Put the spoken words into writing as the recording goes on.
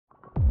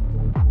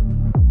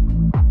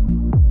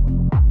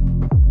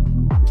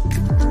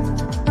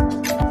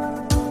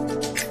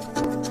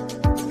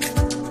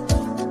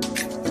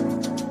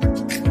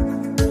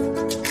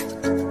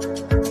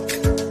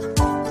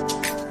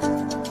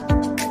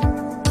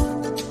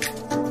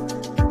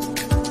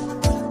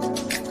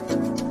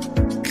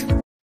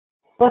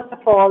First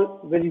of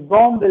all, very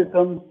warm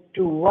welcome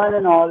to one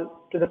and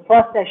all to the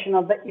first session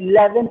of the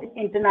 11th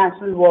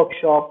International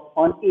Workshop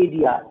on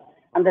ADR.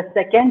 And the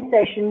second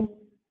session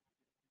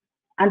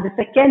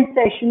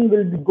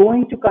will be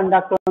going to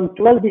conduct on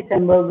 12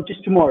 December, which is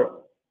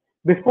tomorrow.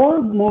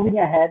 Before moving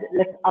ahead,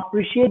 let's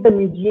appreciate the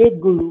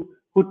MediateGuru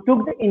who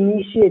took the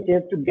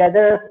initiative to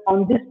gather us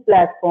on this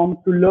platform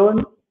to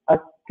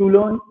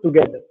learn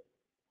together.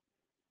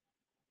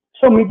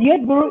 So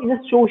MediateGuru is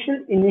a social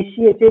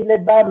initiative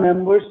led by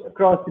members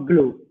across the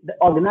globe. The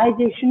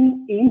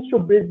organization aims to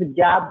bridge the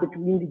gap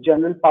between the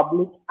general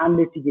public and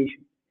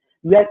litigation.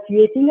 We are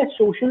creating a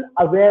social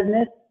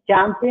awareness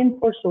campaign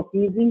for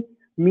showcasing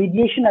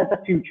mediation as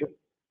a future.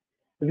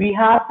 We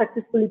have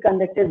successfully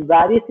conducted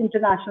various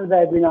international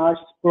webinars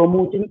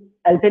promoting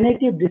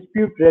alternative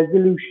dispute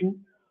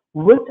resolution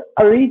with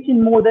a reach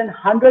in more than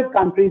 100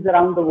 countries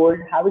around the world,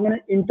 having an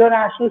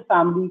international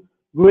family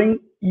growing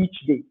each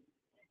day.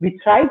 We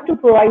strive to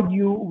provide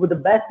you with the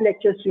best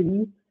lecture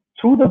series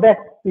through the best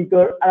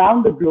speaker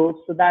around the globe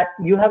so that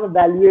you have a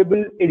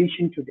valuable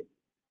edition today.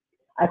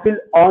 I feel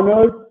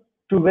honored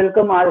to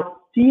welcome our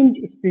esteemed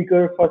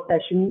speaker for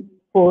session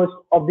first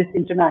of this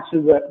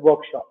international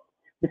workshop,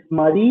 Ms.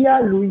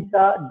 Maria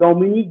Luisa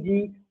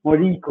Dominique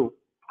Mauricio.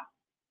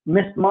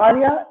 Ms.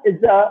 Maria is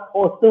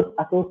an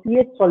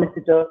associate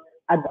solicitor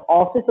at the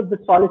Office of the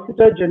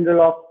Solicitor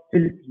General of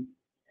Philippines.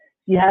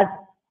 She has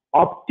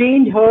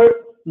obtained her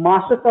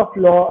Masters of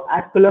Law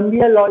at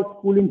Columbia Law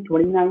School in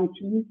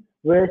 2019,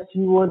 where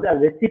she was a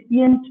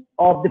recipient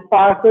of the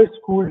Parker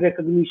School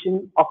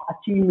Recognition of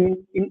Achievement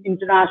in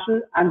International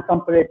and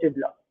Comparative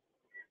Law.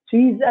 She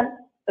is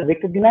a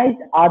recognized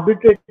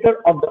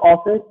arbitrator of the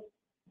Office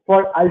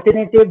for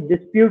Alternative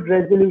Dispute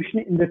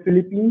Resolution in the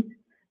Philippines,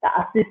 the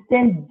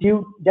Assistant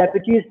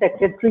Deputy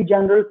Secretary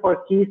General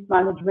for Case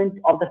Management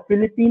of the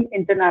Philippine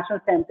International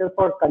Center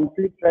for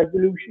Conflict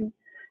Resolution.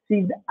 She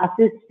is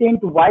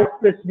Assistant Vice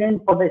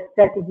President for the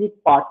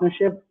Strategic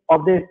Partnership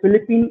of the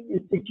Philippine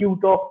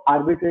Institute of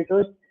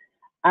Arbitrators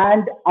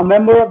and a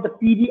member of the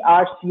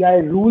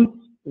PDRCI Rules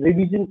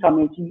Revision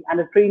Committee and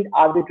a trained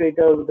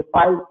arbitrator with the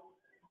file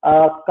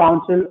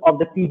counsel of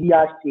the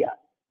PDRCI.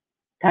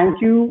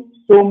 Thank you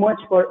so much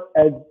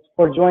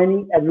for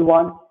joining,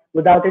 everyone.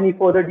 Without any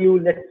further ado,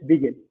 let's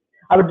begin.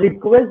 I would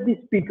request the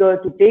speaker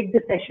to take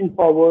the session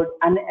forward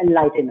and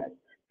enlighten us.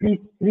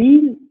 Please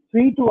feel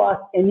free to ask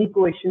any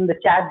question. The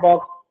chat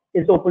box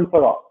is open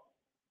for all.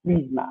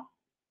 Please, ma'am.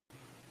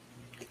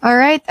 All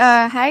right.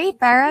 Hi,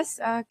 Paras.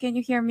 Can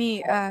you hear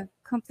me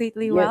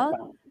completely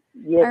well?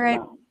 Yes, all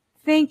right.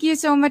 Thank you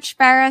so much,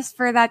 Paras,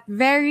 for that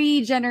very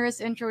generous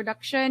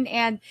introduction.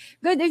 And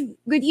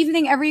good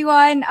evening,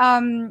 everyone.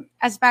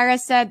 As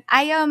Paras said,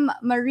 I am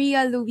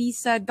Maria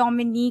Luisa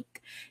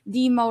Dominique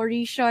de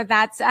Mauricio.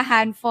 That's a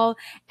handful.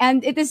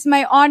 And it is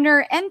my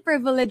honor and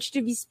privilege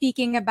to be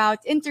speaking about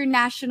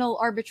international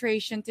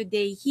arbitration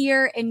today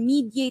here in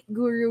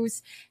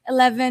MediateGuru's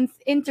 11th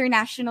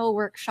International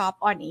Workshop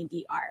on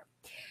ADR.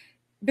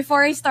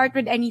 Before I start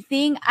with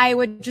anything, I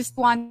would just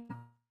want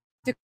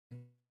to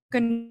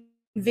convey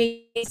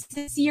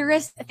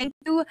sincerest thank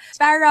you to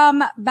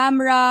Param,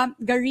 Bamra,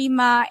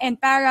 Garima, and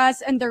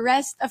Paras, and the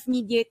rest of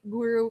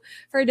MediateGuru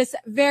for this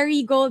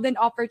very golden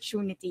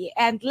opportunity.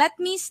 And let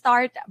me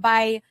start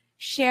by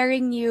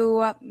sharing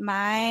you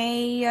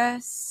my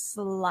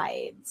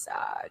slides.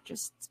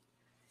 Just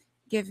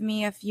give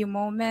me a few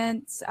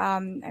moments.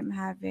 I'm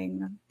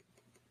having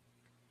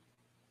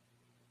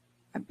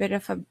a bit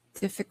of a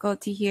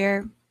difficulty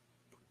here.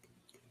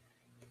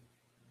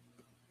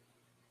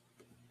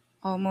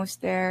 Almost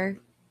there.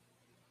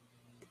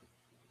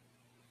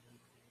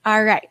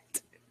 All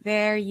right,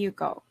 there you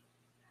go.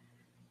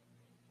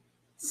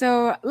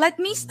 So let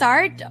me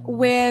start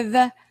with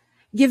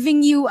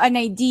giving you an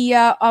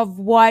idea of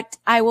what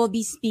I will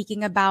be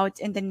speaking about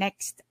in the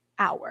next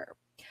hour.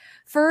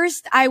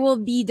 First, I will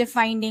be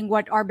defining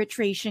what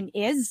arbitration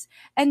is,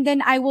 and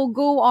then I will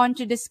go on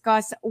to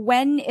discuss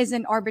when is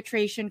an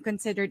arbitration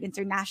considered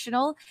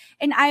international,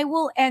 and I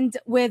will end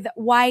with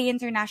why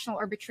international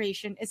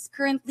arbitration is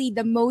currently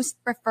the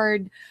most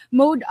preferred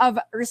mode of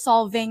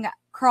resolving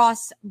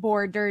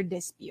cross-border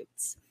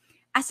disputes.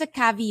 As a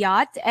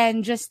caveat,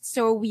 and just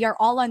so we are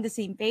all on the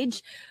same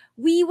page,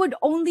 we would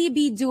only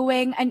be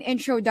doing an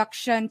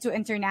introduction to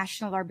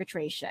international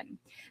arbitration.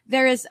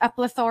 There is a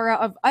plethora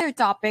of other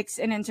topics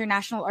in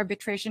international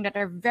arbitration that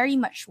are very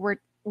much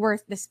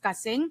worth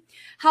discussing.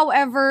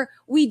 However,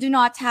 we do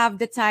not have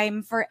the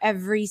time for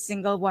every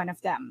single one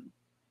of them.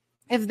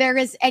 If there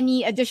is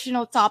any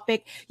additional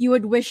topic you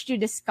would wish to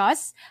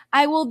discuss,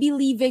 I will be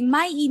leaving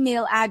my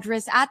email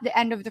address at the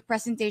end of the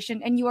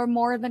presentation, and you are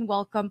more than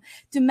welcome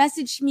to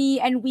message me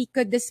and we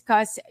could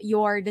discuss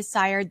your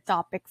desired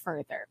topic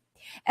further.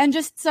 And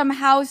just some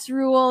house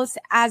rules,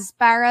 as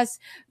Paras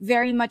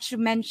very much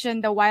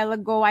mentioned a while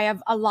ago, I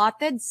have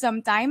allotted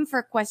some time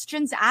for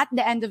questions at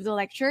the end of the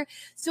lecture.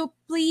 So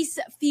please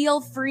feel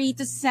free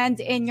to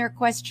send in your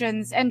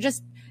questions and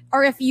just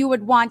or if you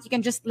would want, you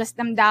can just list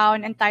them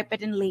down and type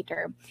it in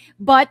later.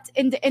 But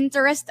in the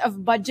interest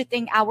of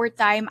budgeting our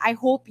time, I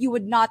hope you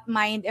would not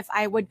mind if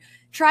I would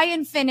try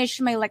and finish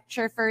my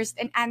lecture first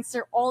and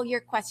answer all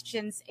your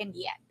questions in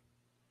the end.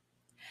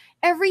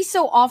 Every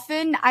so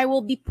often, I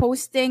will be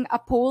posting a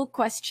poll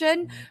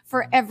question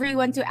for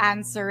everyone to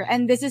answer.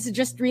 And this is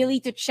just really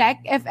to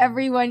check if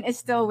everyone is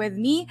still with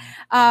me.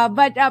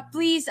 But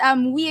please,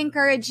 we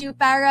encourage you,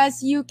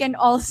 Paras, you can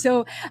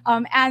also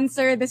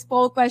answer this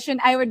poll question.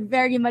 I would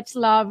very much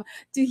love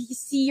to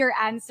see your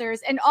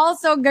answers. And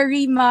also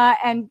Garima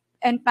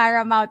and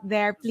Paramount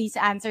there, please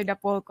answer the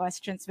poll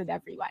questions with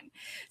everyone.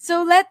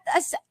 So let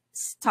us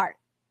start.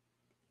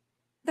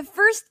 The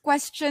first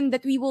question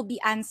that we will be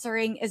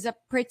answering is a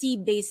pretty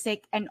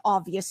basic and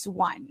obvious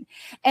one,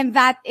 and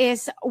that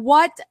is,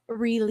 what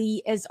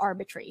really is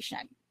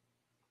arbitration?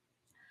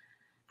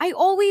 I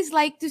always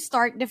like to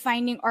start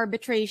defining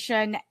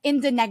arbitration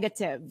in the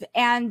negative,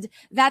 and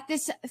that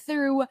is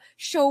through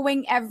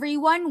showing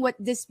everyone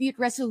what dispute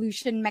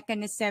resolution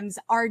mechanisms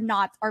are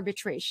not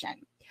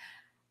arbitration.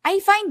 I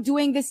find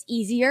doing this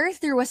easier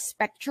through a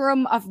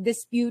spectrum of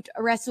dispute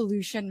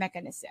resolution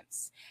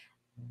mechanisms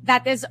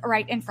that is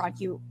right in front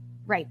of you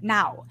right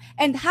now.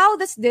 And how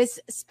does this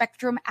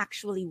spectrum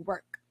actually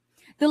work?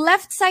 The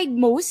left side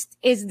most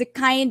is the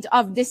kind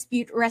of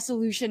dispute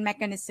resolution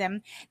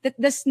mechanism that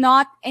does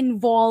not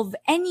involve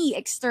any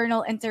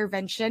external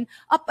intervention,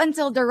 up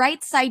until the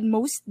right side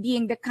most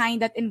being the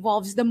kind that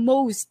involves the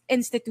most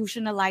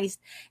institutionalized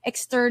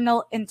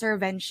external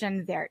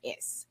intervention there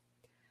is.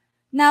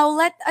 Now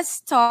let us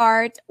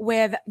start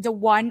with the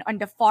one on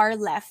the far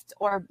left,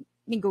 or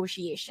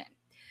negotiation.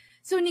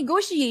 So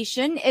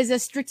negotiation is a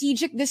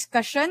strategic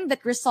discussion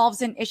that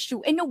resolves an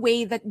issue in a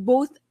way that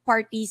both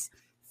parties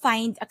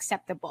find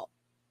acceptable.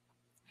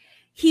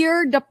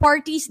 Here, the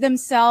parties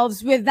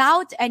themselves,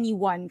 without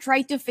anyone,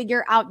 try to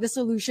figure out the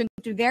solution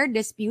to their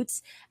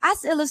disputes,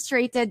 as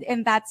illustrated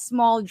in that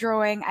small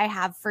drawing I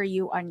have for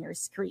you on your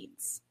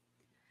screens.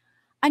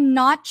 A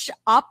notch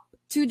up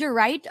to the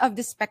right of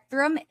the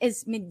spectrum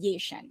is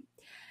mediation.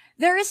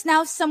 There is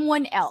now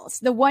someone else,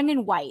 the one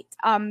in white,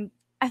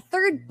 a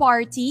third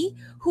party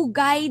who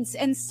guides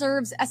and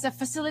serves as a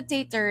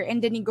facilitator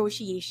in the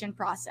negotiation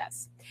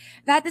process.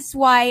 That is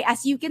why,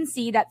 as you can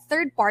see, that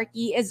third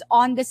party is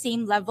on the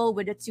same level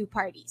with the two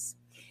parties.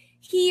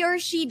 He or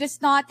she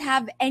does not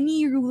have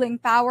any ruling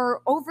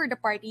power over the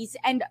parties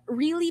and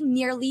really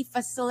merely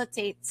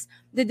facilitates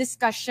the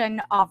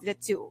discussion of the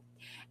two.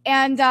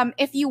 And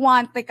if you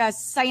want like a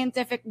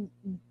scientific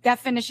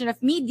definition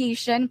of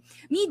mediation,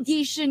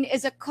 mediation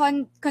is a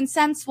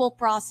consensual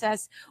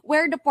process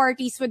where the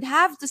parties would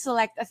have to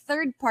select a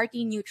third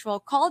party neutral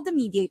called the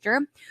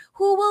mediator,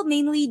 who will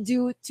mainly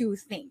do two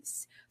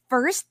things.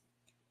 First,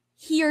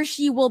 he or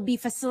she will be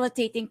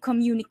facilitating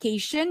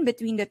communication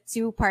between the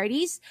two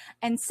parties.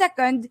 And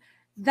second,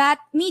 that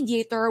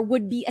mediator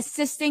would be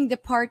assisting the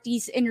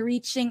parties in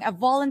reaching a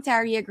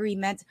voluntary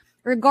agreement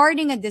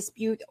regarding a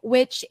dispute,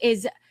 which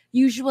is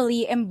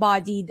usually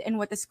embodied in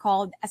what is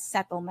called a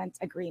settlement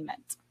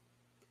agreement.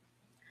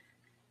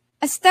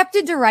 A step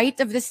to the right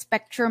of the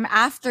spectrum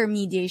after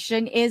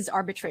mediation is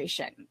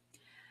arbitration.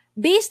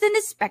 Based on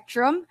the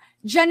spectrum,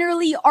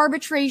 generally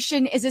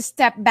arbitration is a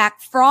step back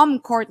from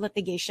court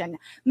litigation,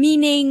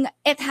 meaning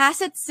it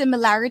has its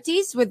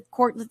similarities with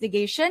court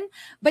litigation,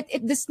 but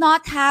it does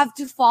not have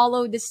to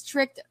follow the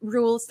strict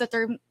rules that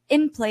are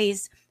in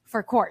place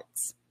for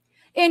courts.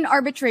 In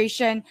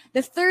arbitration,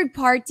 the third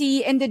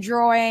party in the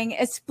drawing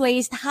is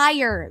placed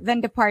higher than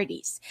the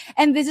parties.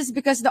 And this is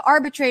because the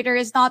arbitrator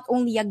is not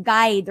only a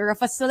guide or a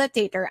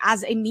facilitator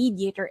as a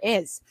mediator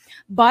is,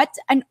 but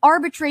an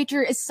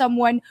arbitrator is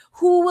someone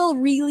who will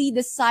really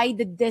decide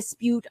the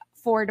dispute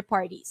for the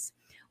parties.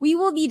 We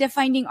will be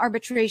defining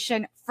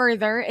arbitration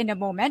further in a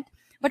moment.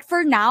 But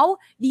for now,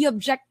 the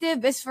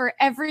objective is for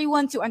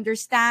everyone to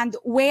understand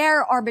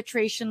where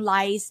arbitration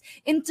lies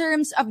in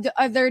terms of the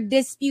other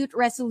dispute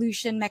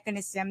resolution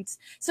mechanisms,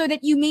 so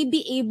that you may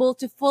be able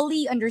to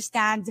fully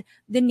understand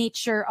the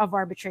nature of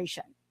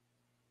arbitration.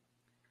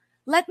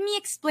 Let me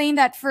explain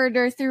that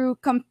further through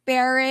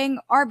comparing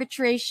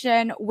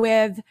arbitration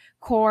with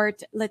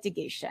court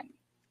litigation.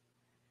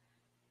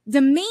 The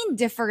main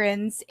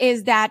difference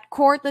is that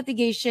court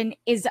litigation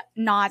is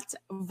not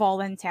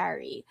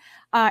voluntary.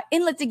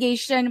 In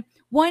litigation,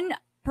 one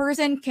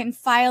person can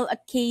file a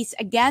case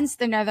against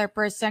another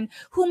person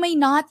who may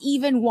not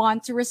even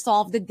want to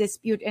resolve the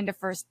dispute in the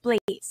first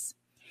place.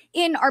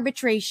 In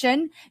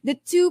arbitration, the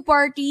two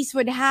parties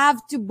would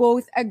have to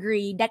both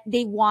agree that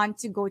they want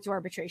to go to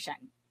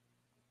arbitration.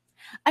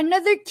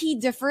 Another key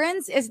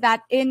difference is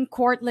that in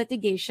court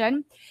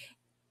litigation,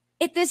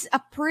 it is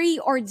a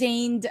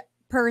preordained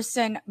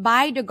person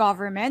by the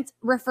government,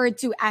 referred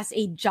to as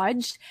a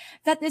judge,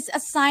 that is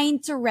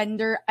assigned to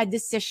render a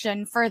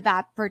decision for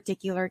that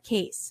particular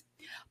case.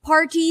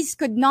 Parties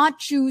could not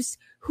choose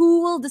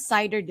who will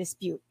decide their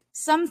dispute,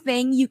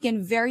 something you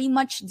can very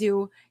much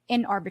do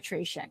in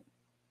arbitration.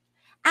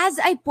 As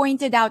I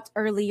pointed out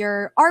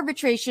earlier,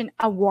 arbitration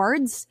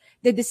awards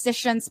the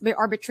decisions by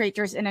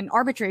arbitrators in an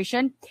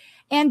arbitration,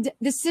 and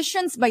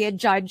decisions by a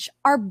judge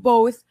are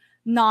both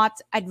not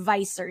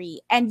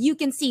advisory. And you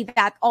can see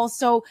that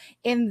also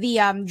in the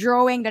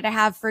drawing that I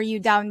have for you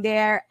down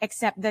there,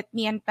 except that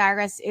me and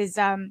Paris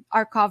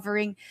are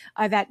covering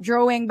that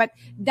drawing. But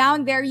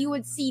down there, you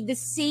would see the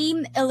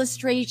same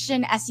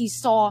illustration as you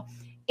saw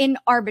in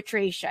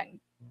arbitration.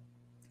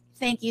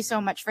 Thank you so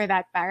much for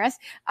that, Paris.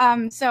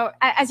 So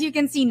as you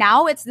can see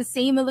now, it's the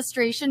same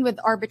illustration with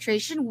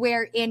arbitration,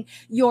 wherein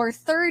your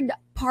third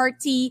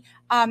party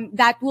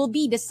that will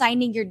be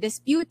deciding your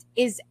dispute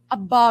is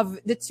above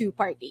the two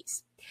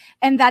parties.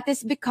 And that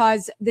is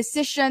because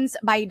decisions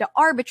by the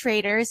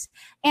arbitrators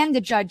and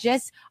the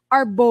judges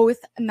are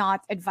both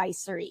not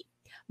advisory.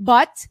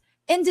 But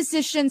in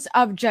decisions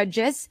of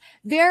judges,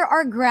 there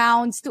are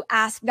grounds to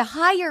ask the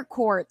higher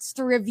courts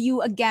to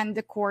review again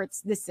the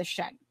court's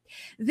decision.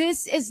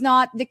 This is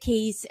not the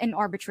case in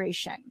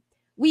arbitration.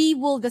 We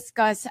will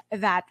discuss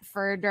that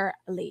further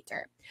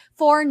later.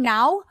 For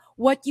now,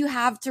 what you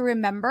have to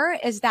remember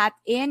is that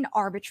in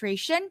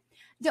arbitration,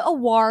 the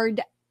award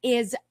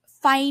is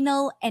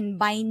final and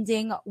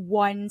binding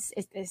once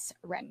it is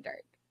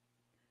rendered.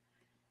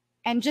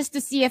 And just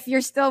to see if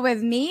you're still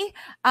with me,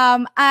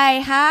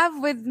 I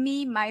have with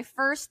me my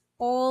first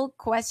poll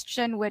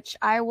question, which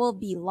I will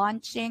be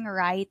launching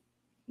right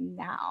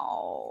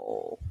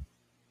now.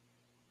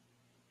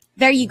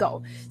 There you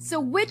go. So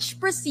which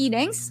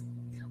proceedings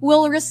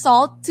will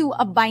result to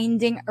a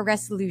binding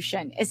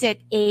resolution? Is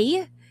it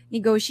A,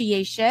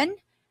 negotiation,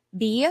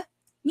 B,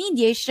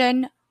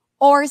 mediation,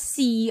 or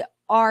C,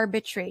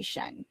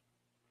 arbitration?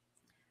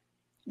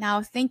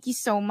 Now, thank you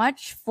so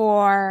much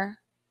for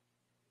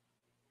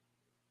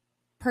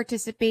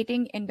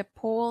participating in the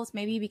polls.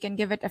 Maybe we can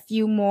give it a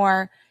few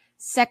more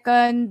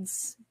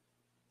seconds.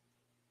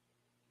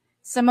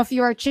 Some of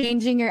you are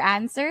changing your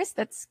answers.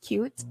 That's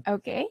cute.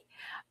 Okay.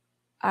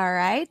 All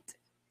right.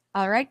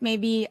 All right.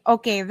 Maybe,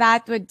 okay,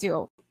 that would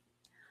do.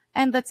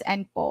 And let's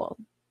end poll.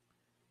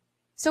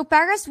 So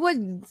Paris,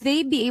 would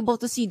they be able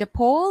to see the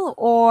poll,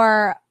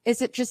 or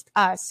is it just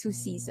us who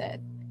sees it?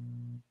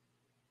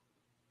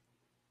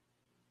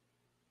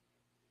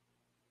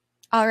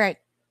 All right.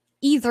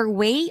 Either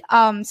way,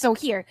 so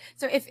here.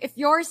 So if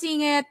you're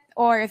seeing it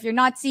or if you're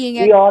not seeing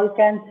it. We all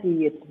can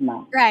see it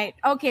now. Right.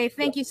 Okay.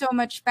 Thank you so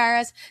much,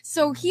 Paris.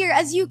 So here,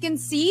 as you can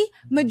see,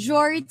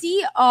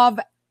 majority of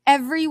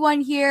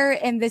everyone here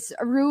in this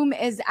room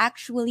is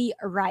actually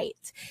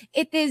right.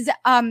 It is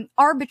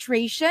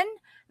arbitration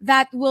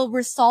that will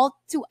result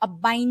to a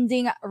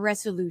binding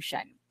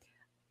resolution.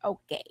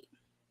 Okay.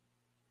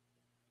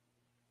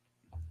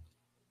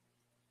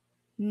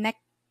 Next.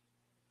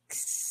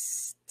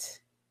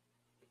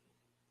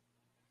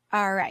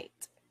 All right.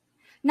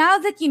 Now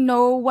that you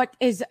know what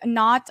is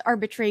not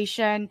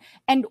arbitration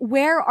and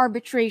where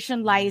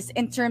arbitration lies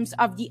in terms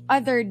of the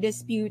other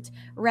dispute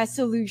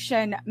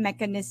resolution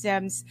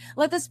mechanisms,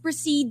 let us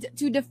proceed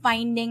to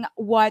defining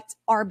what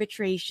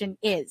arbitration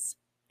is.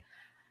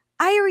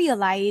 I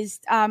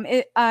realized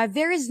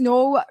there is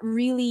no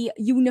really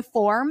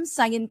uniform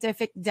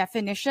scientific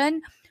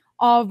definition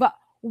of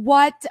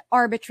what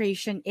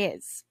arbitration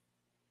is.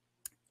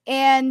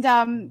 And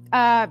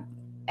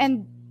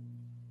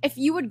if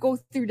you would go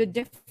through the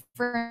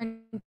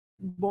different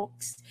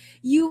books,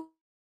 you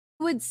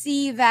would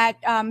see that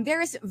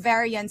there is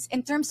variance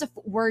in terms of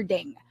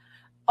wording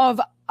of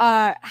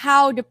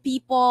how the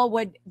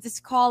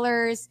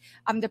scholars,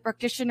 the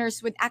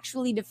practitioners would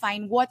actually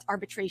define what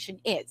arbitration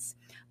is.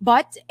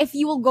 But if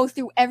you will go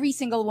through every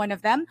single one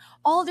of them,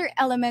 all their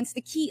elements,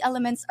 the key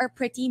elements, are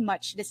pretty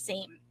much the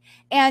same.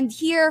 And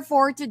here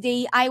for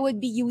today, I would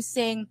be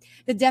using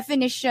the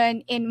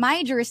definition in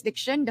my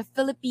jurisdiction, the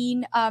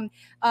Philippine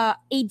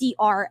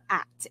ADR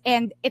Act.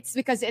 And it's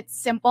because it's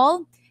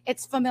simple,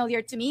 it's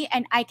familiar to me,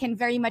 and I can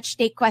very much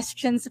take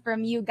questions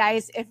from you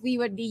guys if we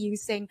would be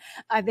using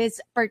this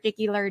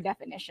particular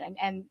definition.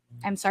 And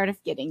I'm sort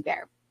of getting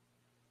there.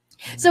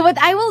 So what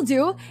I will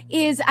do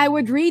is I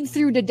would read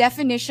through the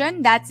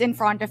definition that's in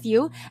front of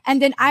you, and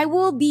then I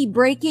will be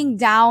breaking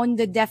down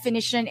the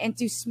definition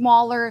into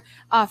smaller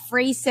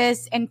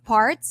phrases and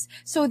parts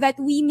so that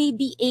we may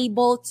be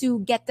able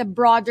to get the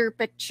broader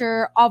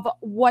picture of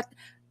what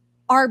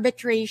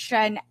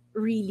arbitration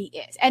really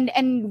is.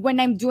 And when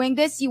I'm doing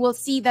this, you will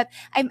see that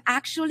I'm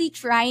actually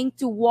trying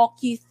to walk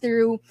you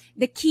through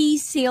the key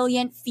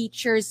salient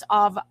features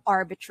of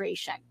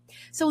arbitration.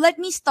 So let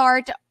me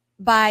start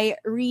by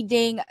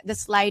reading the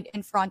slide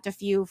in front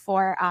of you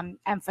for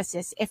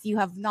emphasis if you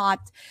have not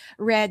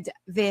read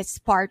this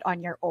part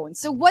on your own.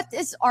 So what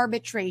is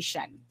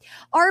arbitration?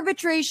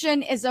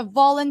 Arbitration is a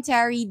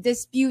voluntary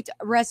dispute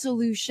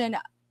resolution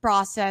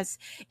process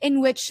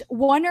in which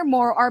one or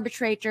more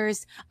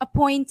arbitrators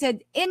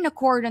appointed in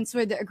accordance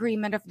with the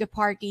agreement of the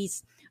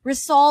parties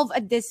resolve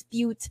a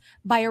dispute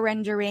by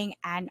rendering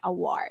an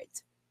award.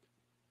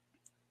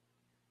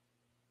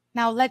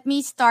 Now, let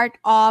me start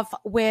off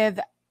with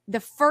the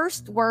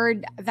first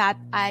word that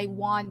I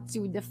want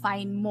to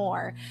define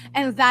more,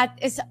 and that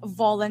is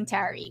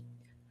voluntary.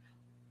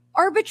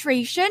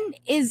 Arbitration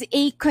is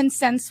a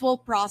consensual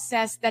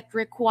process that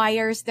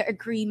requires the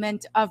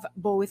agreement of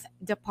both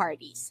the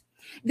parties.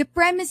 The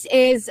premise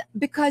is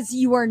because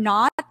you are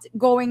not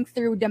going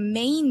through the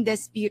main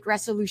dispute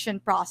resolution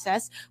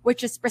process,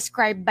 which is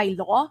prescribed by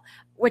law,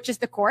 which is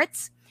the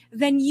courts,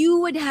 then you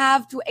would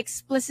have to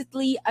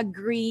explicitly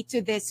agree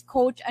to this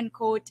quote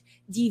unquote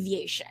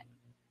deviation.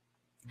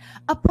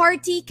 A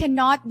party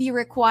cannot be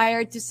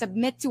required to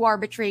submit to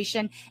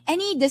arbitration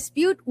any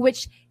dispute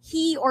which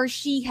he or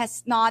she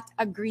has not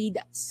agreed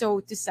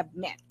so to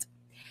submit.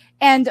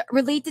 And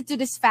related to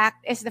this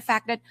fact is the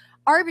fact that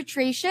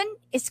arbitration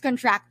is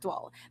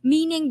contractual,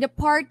 meaning the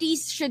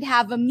parties should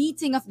have a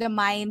meeting of the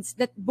minds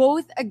that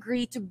both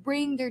agree to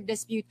bring their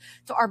dispute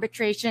to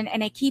arbitration.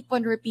 And I keep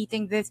on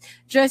repeating this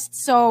just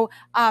so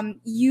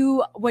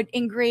you would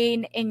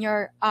ingrain in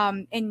your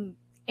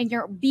in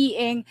your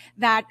being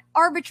that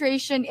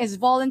arbitration is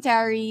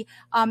voluntary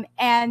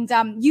and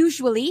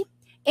usually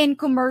in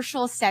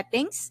commercial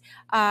settings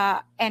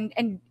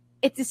and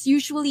it is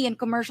usually in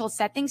commercial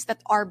settings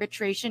that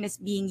arbitration is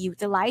being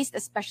utilized,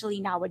 especially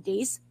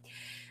nowadays.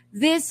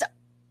 This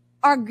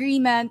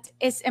agreement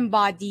is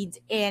embodied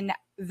in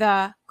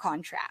the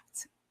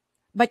contract.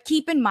 But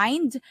keep in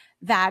mind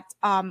that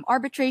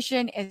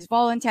arbitration is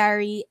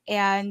voluntary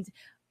and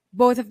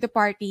both of the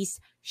parties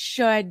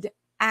should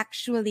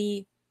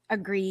actually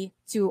agree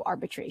to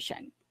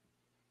arbitration.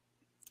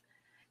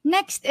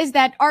 Next is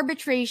that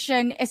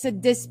arbitration is a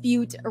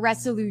dispute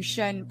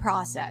resolution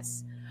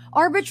process.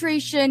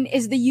 Arbitration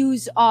is the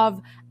use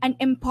of an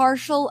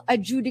impartial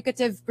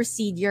adjudicative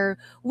procedure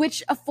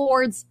which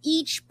affords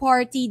each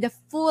party the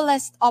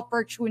fullest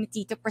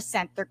opportunity to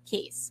present their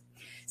case.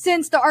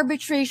 Since the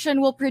arbitration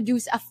will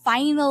produce a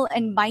final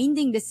and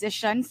binding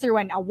decision through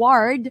an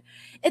award,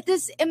 it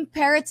is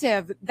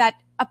imperative that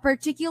a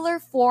particular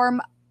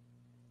form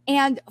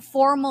and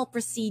formal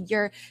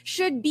procedure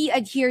should be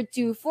adhered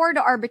to for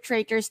the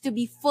arbitrators to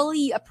be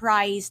fully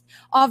apprised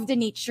of the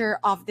nature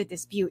of the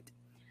dispute.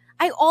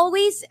 I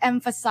always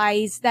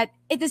emphasize that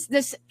it is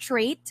this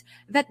trait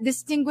that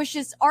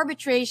distinguishes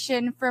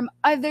arbitration from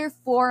other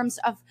forms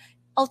of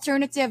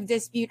alternative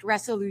dispute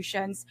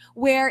resolutions,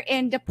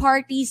 wherein the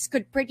parties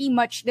could pretty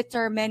much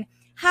determine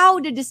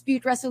how the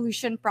dispute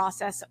resolution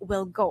process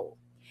will go.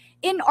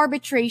 In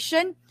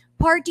arbitration,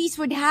 parties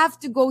would have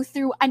to go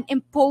through an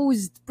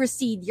imposed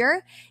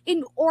procedure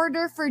in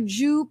order for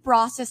due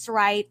process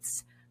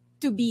rights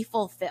to be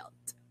fulfilled.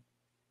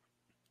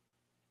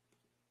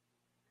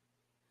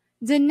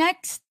 The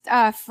next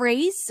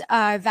phrase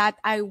that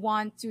I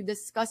want to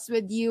discuss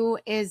with you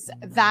is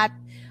that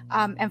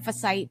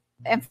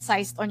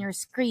emphasized on your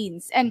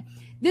screens. And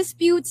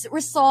disputes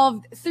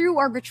resolved through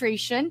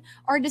arbitration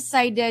are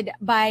decided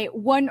by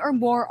one or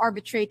more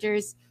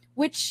arbitrators,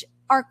 which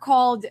are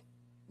called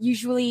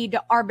usually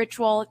the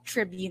arbitral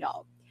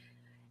tribunal.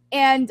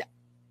 And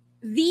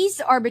these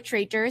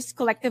arbitrators,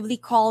 collectively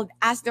called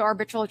as the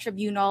arbitral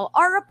tribunal,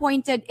 are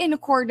appointed in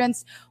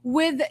accordance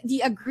with the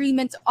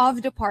agreement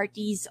of the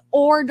parties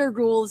or the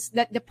rules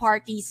that the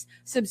parties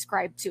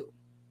subscribe to.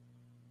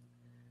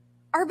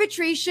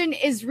 Arbitration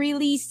is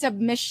really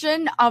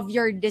submission of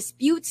your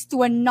disputes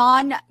to a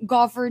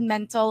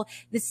non-governmental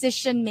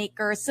decision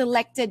maker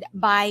selected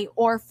by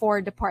or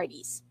for the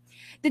parties.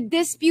 The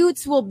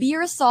disputes will be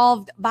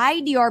resolved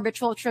by the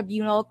arbitral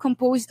tribunal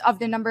composed of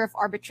the number of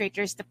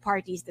arbitrators the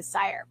parties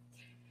desire.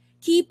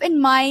 Keep in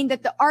mind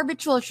that the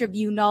arbitral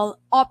tribunal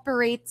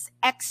operates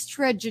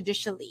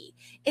extrajudicially.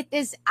 It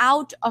is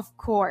out of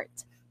court.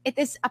 It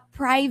is a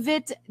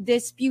private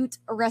dispute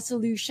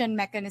resolution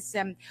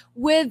mechanism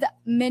with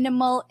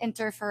minimal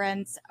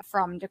interference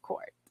from the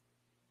court.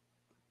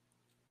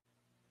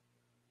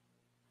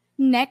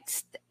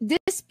 Next,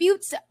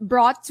 disputes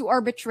brought to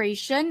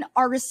arbitration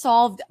are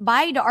resolved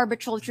by the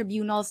arbitral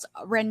tribunal's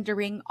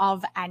rendering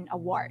of an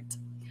award.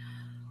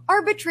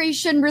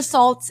 Arbitration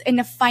results in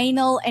a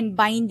final and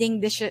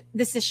binding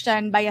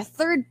decision by a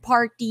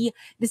third-party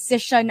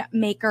decision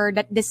maker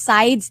that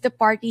decides the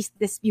party's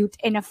dispute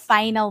in a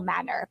final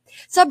manner,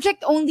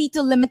 subject only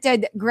to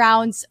limited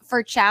grounds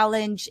for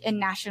challenge in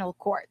national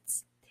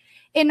courts.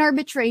 In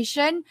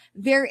arbitration,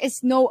 there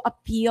is no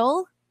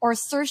appeal or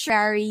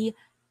certiorari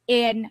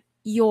in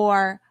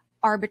your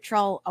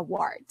arbitral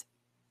award.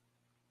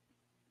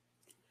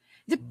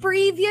 The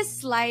previous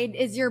slide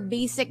is your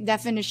basic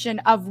definition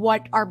of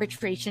what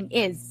arbitration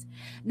is.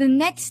 The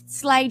next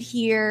slide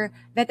here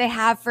that I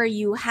have for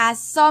you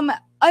has some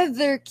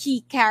other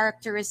key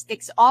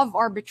characteristics of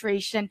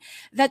arbitration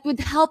that would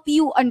help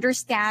you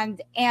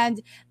understand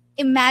and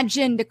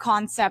imagine the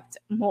concept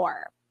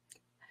more.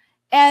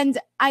 And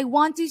I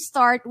want to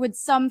start with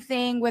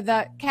something with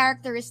a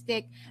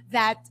characteristic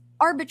that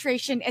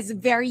arbitration is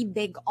very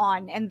big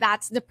on, and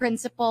that's the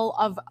principle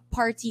of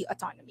party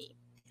autonomy.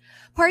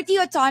 Party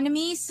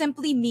autonomy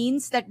simply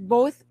means that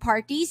both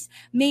parties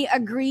may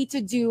agree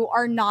to do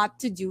or not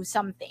to do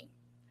something.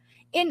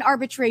 In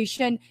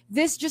arbitration,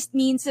 this just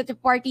means that the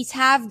parties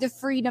have the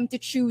freedom to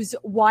choose,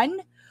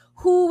 one,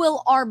 who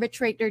will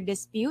arbitrate their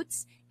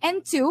disputes,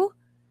 and two,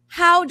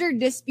 how their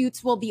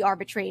disputes will be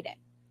arbitrated.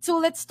 So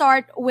let's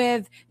start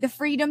with the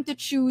freedom to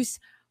choose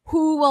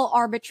who will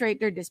arbitrate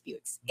their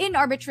disputes. In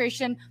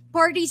arbitration,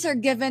 parties are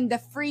given the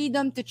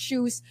freedom to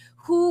choose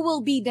who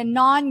will be the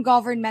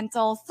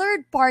non-governmental,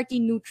 third-party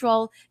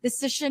neutral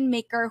decision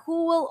maker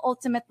who will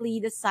ultimately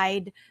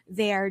decide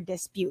their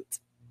dispute.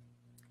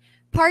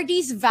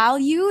 Parties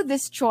value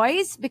this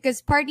choice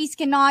because parties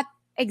cannot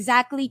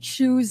exactly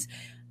choose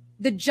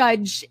the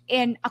judge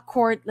in a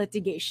court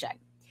litigation.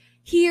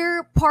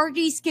 Here,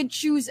 parties can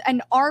choose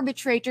an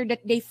arbitrator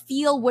that they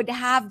feel would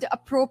have the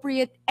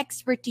appropriate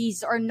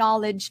expertise or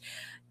knowledge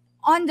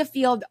on the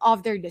field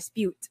of their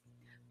dispute.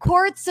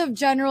 Courts of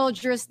general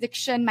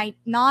jurisdiction might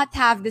not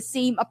have the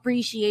same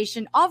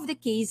appreciation of the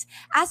case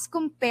as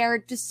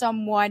compared to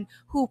someone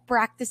who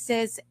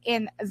practices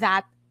in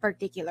that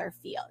particular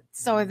field.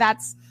 So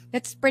that's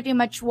pretty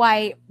much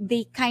why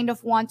they kind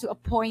of want to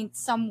appoint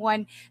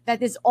someone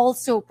that is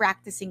also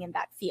practicing in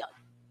that field.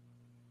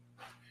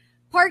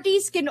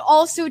 Parties can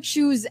also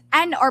choose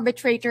an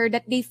arbitrator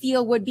that they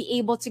feel would be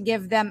able to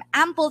give them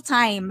ample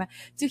time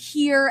to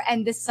hear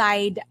and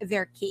decide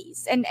their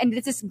case. And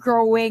this is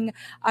growing.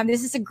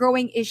 This is a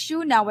growing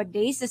issue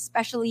nowadays,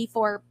 especially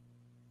for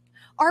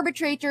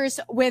arbitrators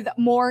with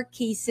more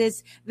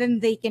cases than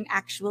they can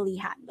actually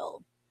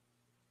handle.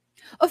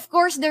 Of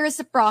course, there is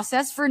a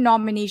process for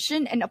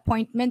nomination and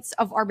appointments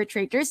of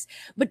arbitrators,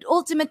 but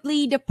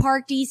ultimately the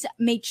parties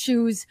may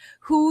choose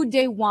who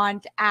they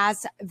want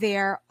as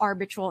their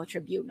arbitral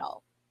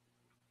tribunal.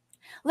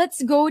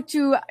 Let's go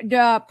to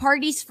the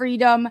parties'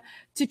 freedom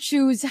to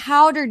choose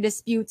how their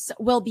disputes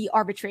will be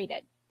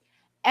arbitrated.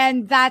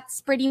 And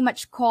that's pretty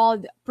much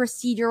called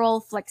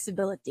procedural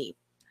flexibility.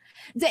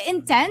 The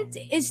intent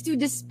is to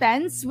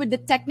dispense with the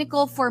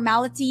technical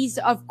formalities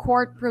of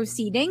court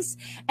proceedings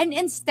and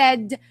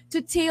instead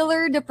to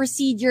tailor the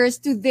procedures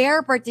to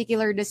their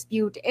particular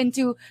dispute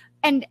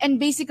and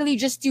basically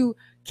just to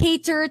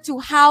cater to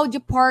how the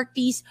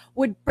parties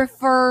would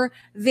prefer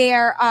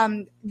their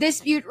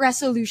dispute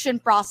resolution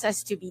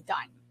process to be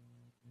done.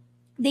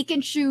 They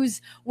can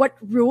choose what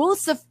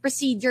rules of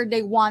procedure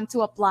they want to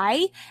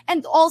apply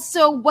and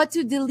also what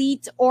to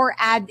delete or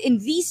add in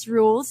these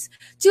rules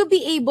to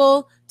be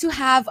able to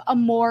have a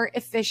more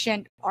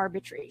efficient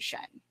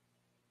arbitration.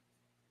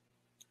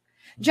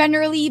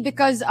 Generally,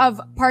 because of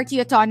party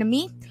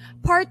autonomy,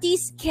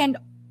 parties can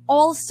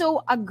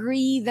also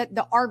agree that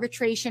the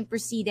arbitration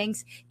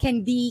proceedings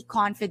can be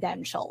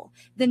confidential.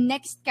 The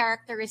next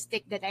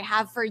characteristic that I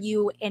have for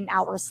you in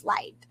our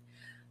slide.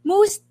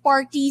 Most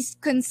parties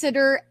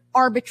consider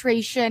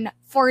arbitration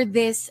for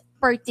this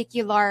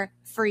particular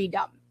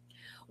freedom.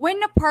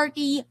 When a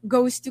party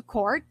goes to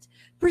court,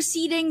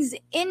 proceedings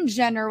in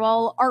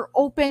general are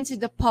open to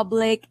the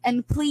public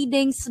and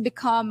pleadings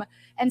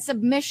and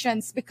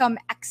submissions become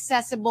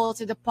accessible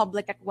to the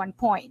public at one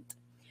point.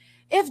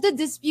 If the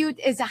dispute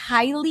is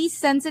highly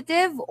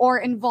sensitive or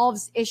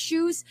involves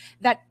issues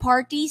that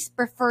parties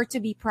prefer to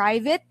be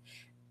private,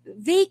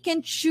 they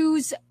can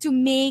choose to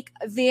make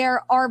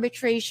their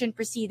arbitration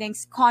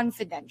proceedings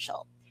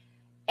confidential.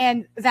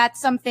 And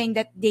that's something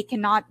that they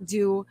cannot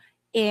do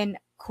in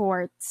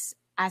courts,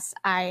 as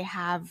I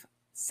have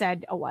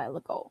said a while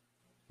ago.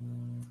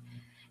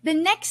 The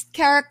next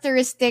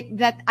characteristic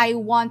that I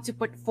want to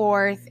put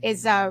forth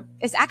is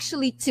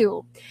actually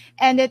two.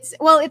 And it's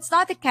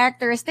not a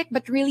characteristic,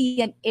 but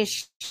really an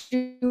issue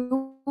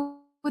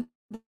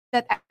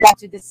that I want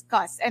to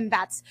discuss, and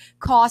that's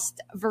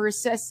cost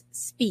versus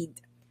speed.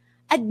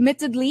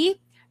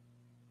 Admittedly,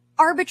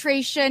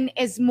 arbitration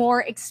is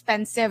more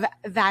expensive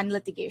than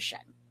litigation.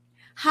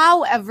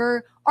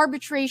 However,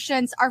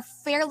 arbitrations are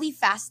fairly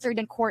faster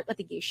than court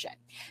litigation.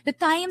 The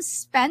time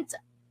spent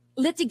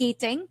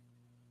litigating,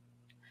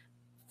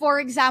 for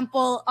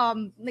example,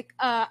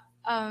 a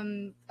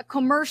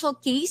commercial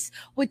case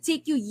would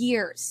take you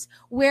years,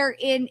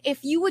 wherein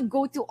if you would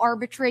go to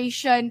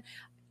arbitration,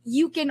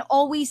 you can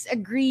always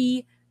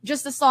agree,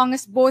 just as long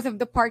as both of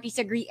the parties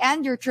agree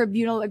and your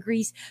tribunal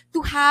agrees,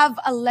 to have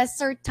a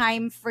lesser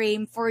time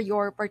frame for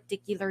your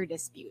particular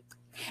dispute.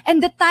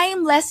 And the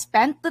time less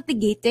spent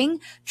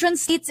litigating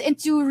translates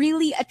into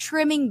really a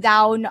trimming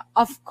down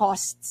of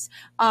costs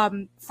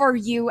for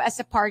you as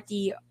a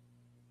party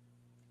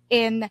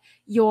in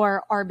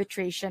your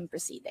arbitration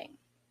proceeding.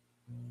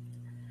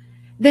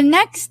 The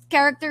next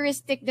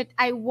characteristic that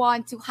I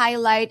want to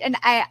highlight, and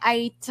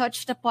I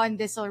touched upon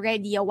this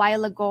already a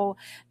while ago,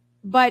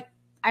 but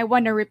I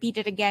want to repeat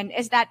it again,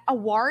 is that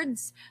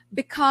awards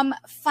become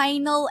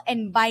final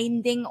and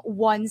binding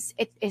once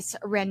it is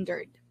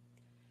rendered.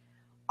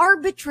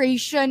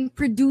 Arbitration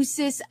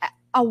produces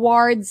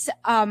awards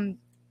that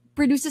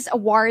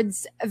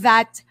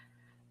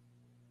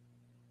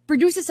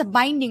produces a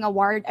binding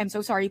award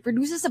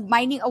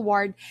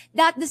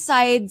that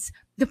decides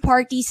the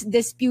parties'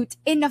 dispute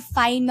in a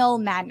final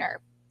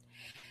manner.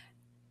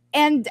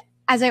 And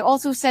as I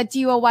also said to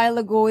you a while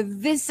ago,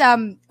 this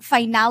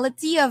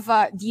finality of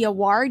the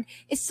award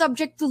is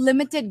subject to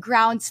limited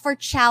grounds for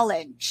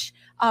challenge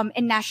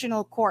in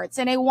national courts.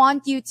 And I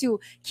want you to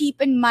keep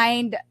in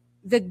mind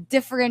the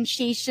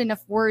differentiation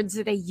of words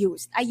that I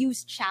used. I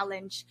used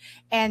challenge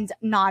and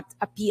not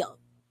appeal.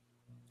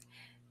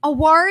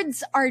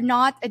 Awards are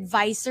not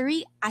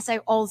advisory, as I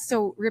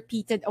also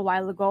repeated a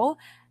while ago,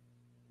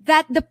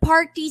 that the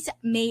parties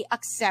may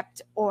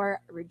accept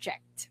or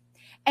reject.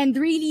 And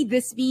really,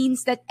 this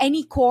means that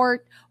any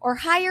court or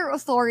higher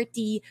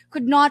authority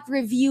could not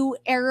review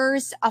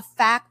errors of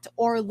fact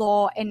or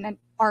law in an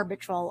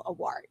arbitral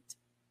award.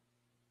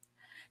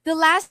 The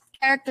last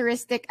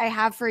characteristic I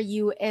have for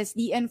you is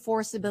the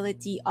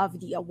enforceability of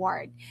the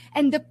award.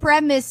 And the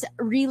premise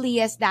really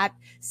is that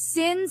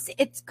since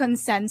it's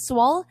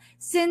consensual,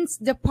 since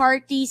the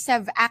parties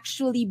have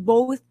actually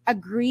both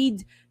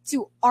agreed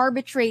to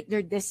arbitrate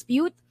their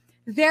dispute,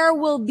 there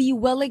will be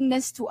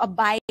willingness to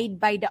abide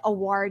by the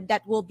award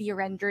that will be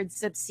rendered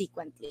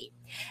subsequently.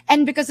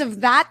 And because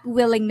of that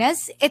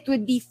willingness, it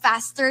would be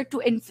faster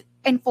to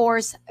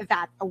enforce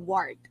that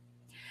award.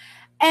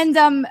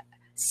 And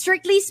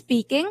strictly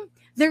speaking,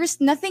 there is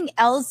nothing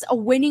else a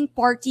winning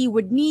party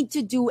would need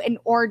to do in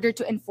order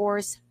to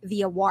enforce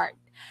the award.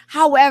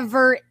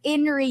 However,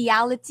 in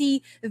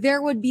reality,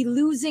 there would be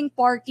losing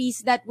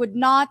parties that would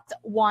not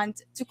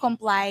want to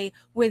comply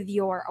with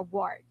your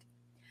award.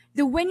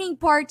 The winning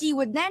party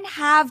would then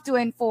have to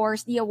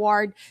enforce the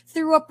award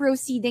through a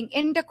proceeding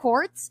in the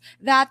courts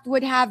that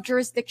would have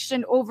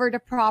jurisdiction over the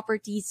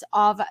properties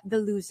of the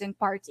losing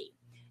party.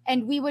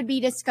 And we would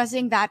be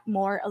discussing that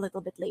more a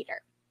little bit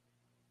later.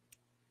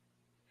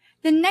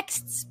 The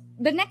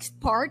next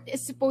part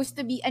is supposed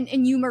to be an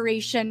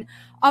enumeration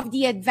of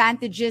the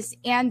advantages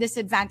and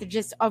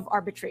disadvantages of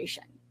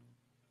arbitration.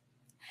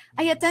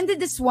 I attended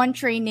this one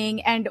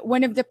training, and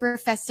one of the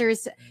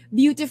professors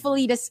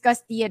beautifully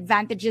discussed the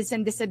advantages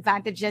and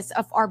disadvantages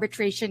of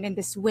arbitration in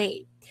this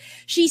way.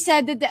 She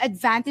said that the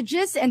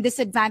advantages and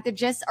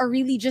disadvantages are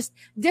really just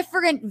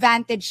different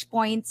vantage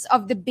points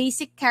of the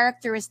basic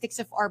characteristics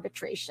of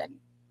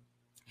arbitration.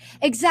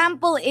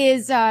 Example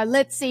is,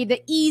 let's say,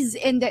 the ease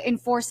in the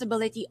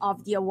enforceability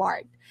of the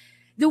award.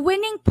 The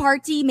winning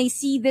party may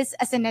see this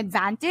as an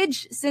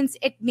advantage since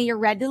it may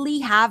readily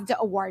have the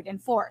award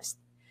enforced.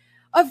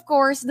 Of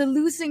course, the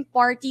losing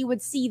party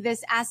would see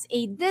this as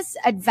a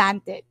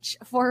disadvantage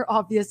for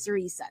obvious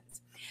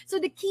reasons. So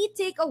the key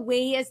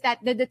takeaway is that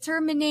the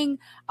determining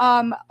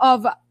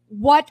of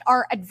what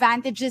are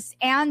advantages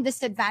and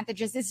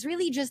disadvantages is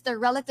really just a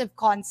relative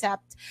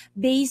concept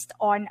based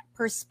on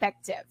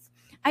perspective.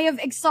 I have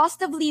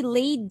exhaustively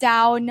laid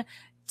down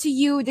to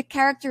you the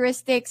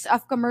characteristics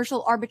of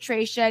commercial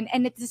arbitration,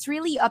 and it is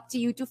really up to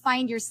you to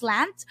find your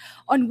slant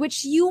on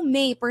which you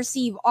may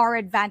perceive are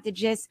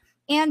advantages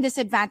and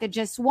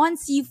disadvantages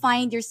once you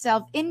find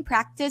yourself in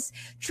practice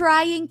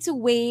trying to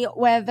weigh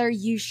whether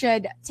you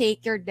should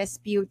take your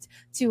dispute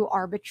to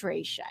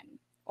arbitration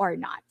or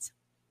not.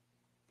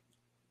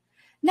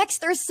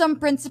 Next are some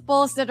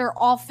principles that are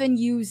often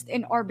used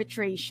in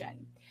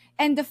arbitration.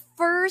 And the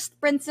first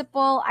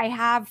principle I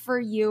have for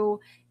you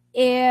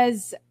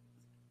is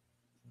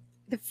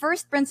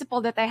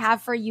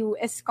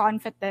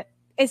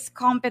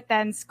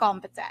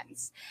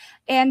competence.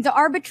 And the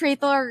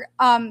arbitrator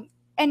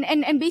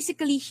and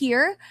basically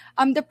here,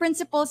 the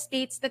principle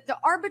states that the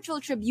arbitral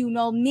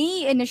tribunal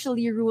may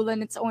initially rule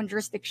in its own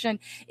jurisdiction,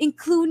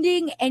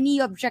 including any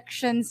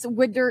objections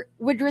with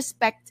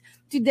respect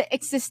to the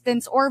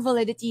existence or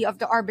validity of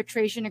the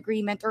arbitration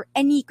agreement or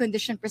any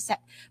condition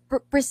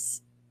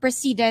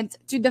precedent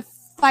to the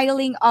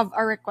filing of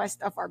a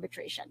request of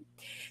arbitration.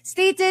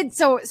 Stated,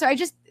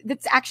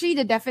 that's actually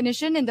the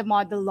definition in the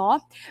model law,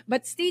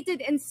 but stated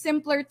in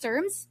simpler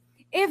terms,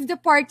 if the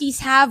parties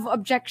have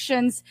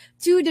objections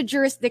to the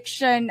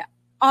jurisdiction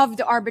of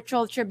the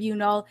arbitral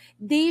tribunal,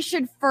 they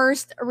should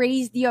first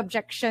raise the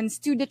objections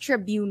to the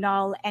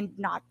tribunal and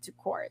not to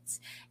courts.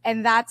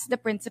 And that's the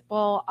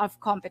principle of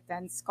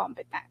competence.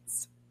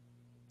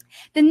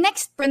 The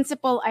next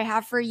principle I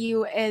have for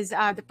you is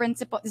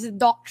the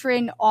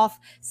doctrine of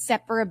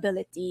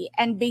separability.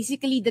 And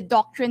basically the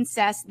doctrine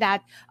says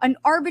that an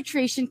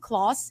arbitration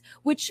clause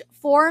which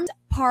forms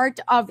part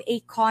of a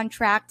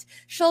contract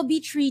shall be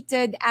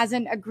treated as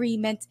an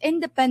agreement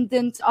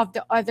independent of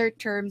the other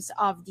terms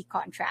of the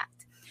contract.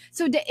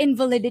 So the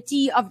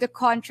invalidity of the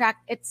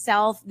contract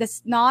itself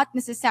does not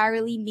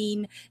necessarily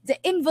mean the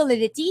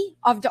invalidity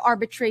of the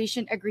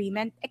arbitration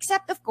agreement,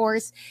 except, of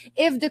course,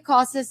 if the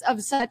causes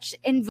of such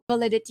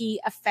invalidity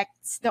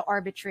affects the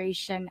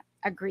arbitration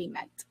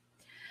agreement.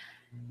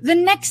 The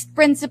next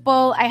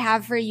principle I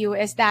have for you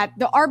is that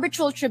the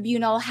arbitral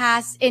tribunal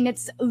has, in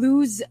its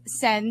loose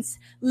sense,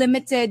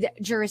 limited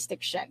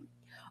jurisdiction.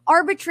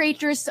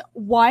 Arbitrators,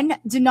 1,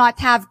 do not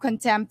have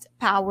contempt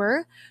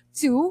power,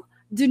 2,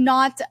 do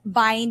not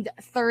bind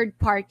third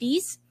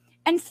parties,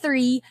 and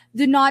 3,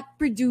 do not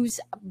produce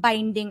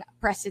binding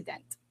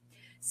precedent.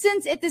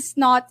 Since it is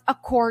not a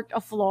court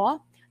of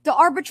law, the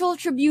arbitral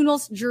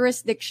tribunal's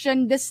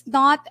jurisdiction does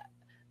not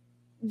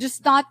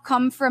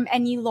come from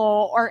any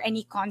law or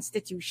any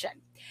constitution.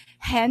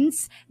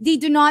 Hence, they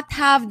do not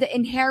have the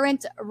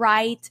inherent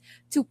right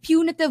to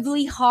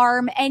punitively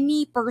harm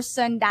any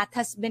person that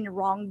has been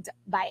wronged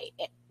by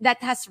it,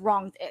 that has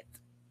wronged it.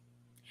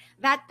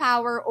 That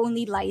power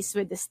only lies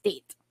with the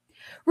state.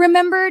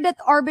 Remember that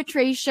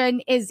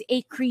arbitration is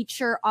a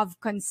creature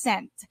of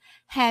consent.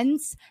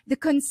 Hence, the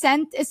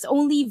consent is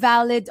only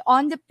valid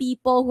on the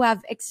people who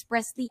have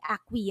expressly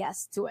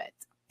acquiesced to it.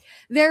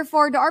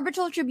 Therefore, the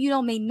arbitral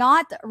tribunal may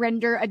not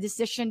render a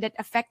decision that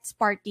affects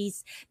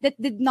parties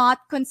that did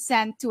not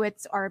consent to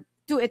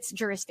its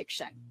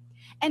jurisdiction.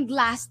 And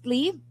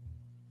lastly,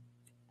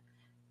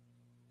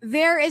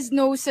 there is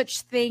no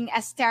such thing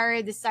as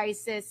stare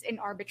decisis in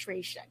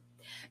arbitration.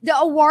 The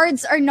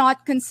awards are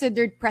not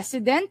considered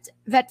precedent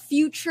that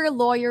future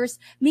lawyers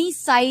may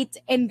cite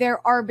in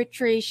their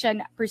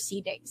arbitration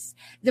proceedings.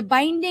 The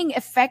binding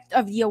effect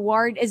of the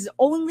award is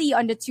only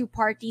on the two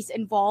parties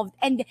involved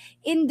and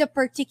in the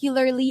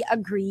particularly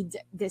agreed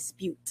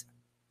dispute.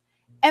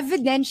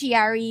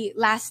 Evidentiary,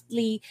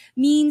 lastly,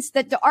 means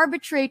that the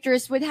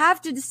arbitrators would have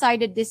to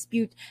decide a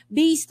dispute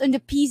based on the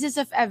pieces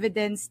of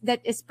evidence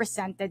that is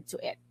presented to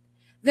it.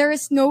 There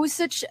is no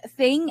such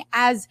thing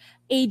as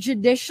a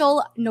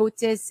judicial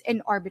notice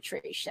in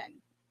arbitration.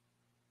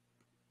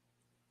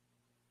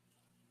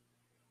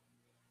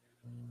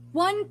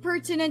 One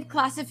pertinent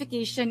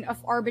classification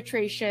of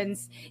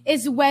arbitrations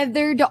is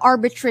whether the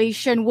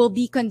arbitration will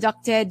be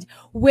conducted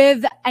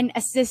with an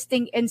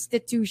assisting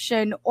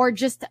institution or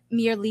just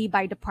merely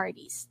by the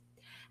parties.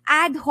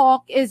 Ad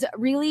hoc is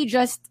really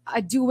just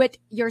a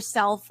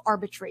do-it-yourself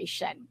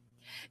arbitration.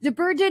 The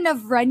burden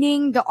of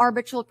running the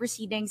arbitral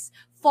proceedings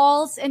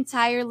falls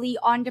entirely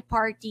on the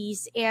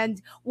parties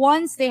and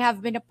once they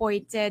have been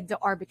appointed, the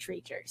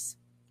arbitrators.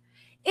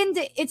 In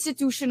the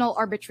institutional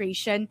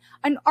arbitration,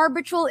 an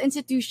arbitral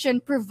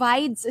institution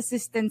provides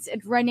assistance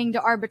in running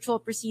the arbitral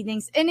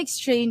proceedings in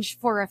exchange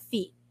for a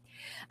fee.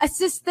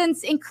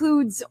 Assistance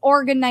includes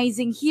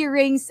organizing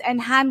hearings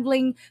and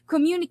handling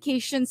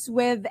communications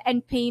with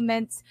and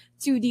payments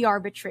to the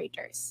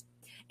arbitrators.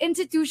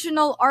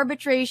 Institutional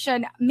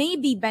arbitration may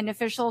be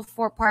beneficial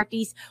for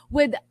parties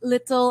with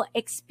little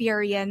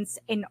experience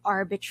in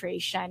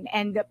arbitration.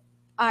 And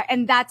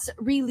that's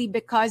really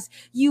because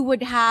you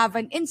would have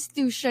an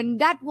institution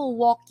that will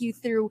walk you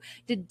through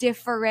the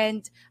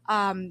different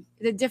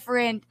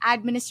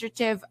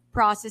administrative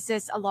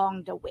processes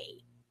along the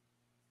way.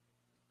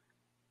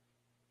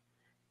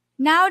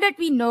 Now that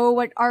we know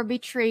what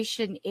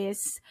arbitration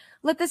is,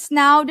 let us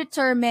now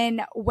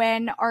determine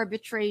when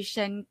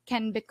arbitration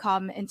can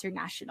become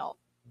international.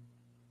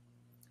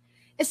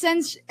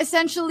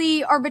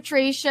 Essentially,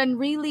 arbitration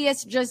really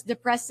is just the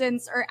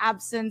presence or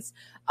absence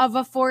of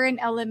a foreign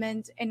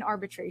element in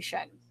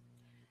arbitration.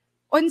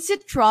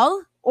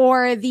 UNCITRAL,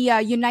 or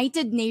the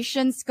United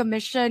Nations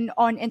Commission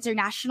on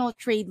International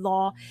Trade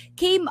Law,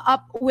 came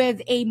up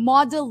with a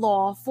model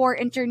law for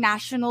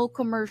international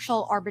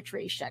commercial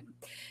arbitration.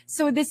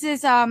 So this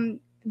is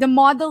the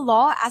model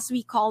law, as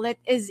we call it,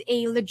 is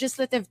a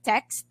legislative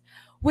text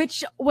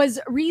which was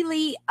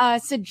really a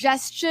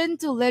suggestion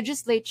to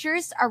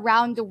legislatures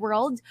around the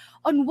world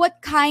on what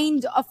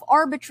kind of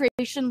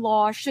arbitration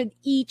law should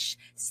each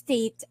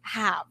state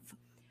have.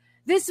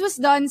 This was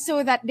done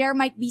so that there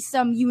might be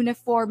some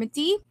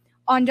uniformity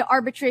on the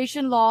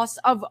arbitration laws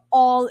of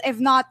all, if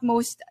not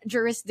most,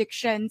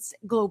 jurisdictions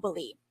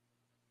globally.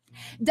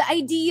 The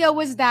idea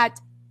was that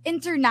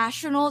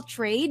international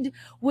trade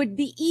would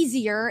be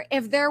easier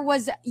if there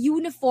was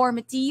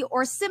uniformity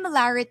or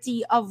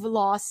similarity of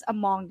laws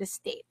among the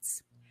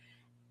states.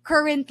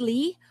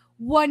 Currently,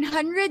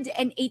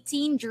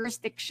 118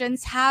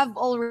 jurisdictions have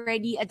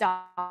already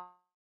adopted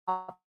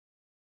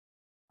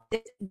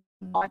the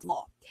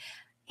law.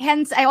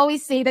 Hence, I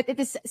always say that it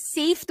is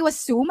safe to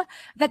assume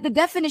that the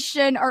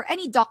definition or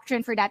any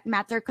doctrine for that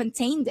matter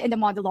contained in the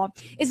model law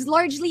is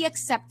largely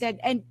accepted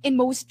and in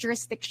most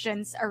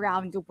jurisdictions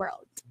around the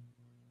world.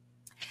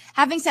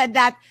 Having said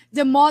that,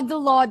 the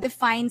model law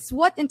defines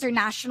what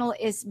international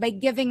is by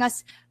giving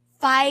us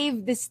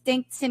 5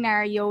 distinct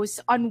scenarios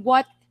on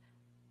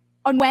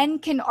when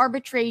can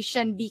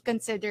arbitration be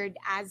considered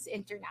as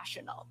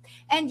international.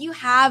 And you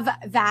have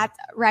that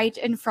right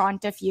in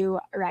front of you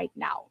right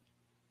now.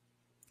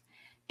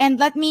 And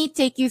let me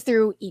take you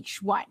through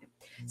each one.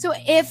 So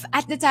if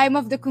at the time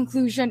of the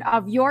conclusion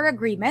of your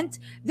agreement,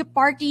 the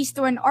parties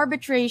to an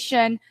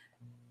arbitration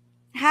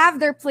have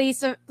their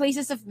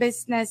places of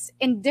business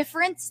in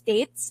different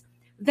states,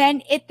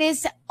 then it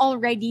is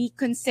already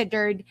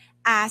considered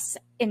as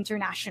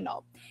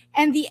international.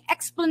 And the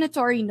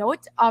explanatory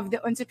note of the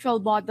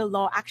UNCITRAL model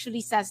law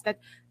actually says that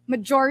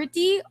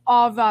majority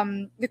of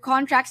the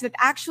contracts that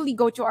actually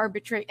go to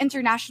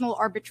international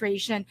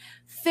arbitration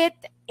fit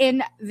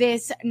in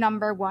this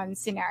number 1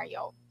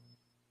 scenario.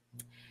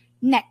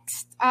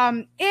 Next,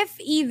 if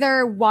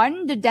either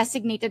 1, the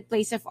designated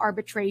place of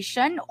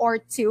arbitration, or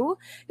 2,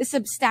 the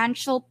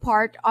substantial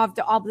part of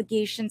the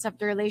obligations of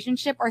the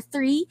relationship, or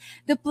 3,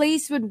 the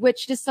place with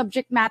which the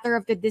subject matter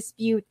of the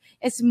dispute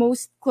is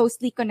most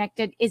closely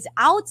connected is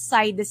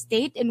outside the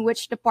state in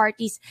which the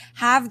parties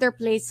have their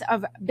place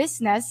of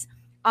business,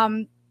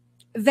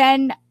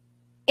 then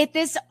it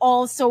is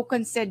also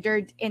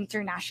considered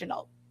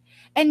international.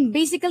 And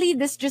basically,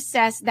 this just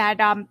says that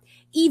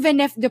even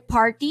if the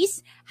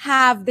parties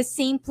have the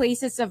same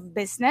places of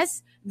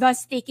business,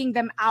 thus taking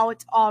them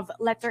out of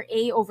letter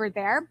A over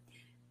there,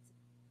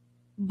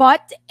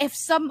 but if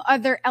some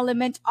other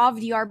element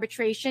of the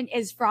arbitration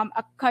is from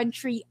a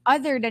country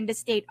other than the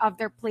state of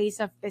their place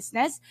of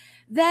business,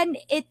 then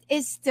it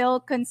is still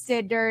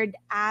considered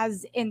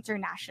as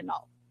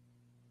international.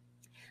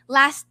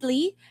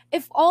 Lastly,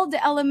 if all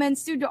the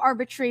elements to the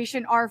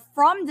arbitration are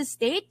from the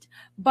state,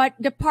 but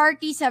the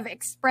parties have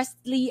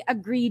expressly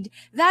agreed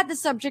that the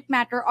subject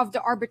matter of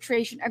the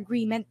arbitration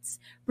agreements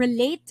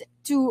relate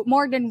to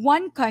more than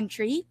one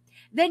country,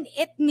 then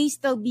it may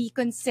still be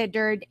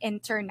considered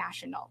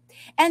international.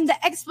 And the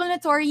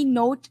explanatory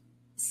note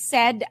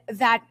said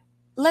that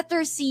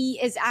letter C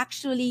is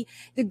actually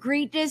the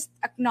greatest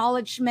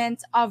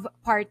acknowledgement of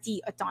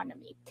party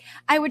autonomy.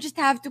 I would just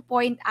have to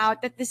point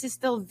out that this is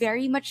still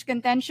very much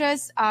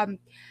contentious. There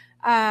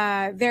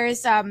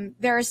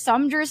are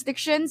some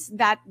jurisdictions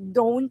that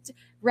don't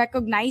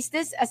recognize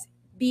this as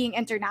being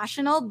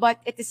international, but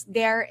it is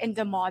there in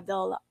the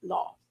model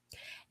law.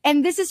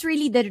 And this is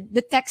really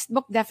the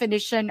textbook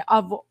definition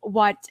of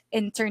what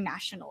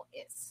international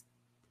is.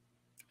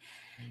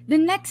 The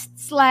next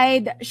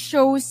slide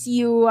shows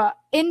you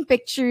in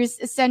pictures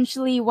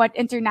essentially what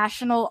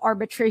international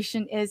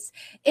arbitration is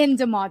in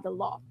the model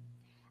law.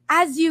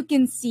 As you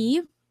can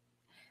see,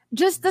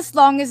 just as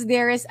long as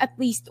there is at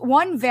least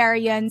one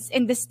variance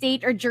in the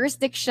state or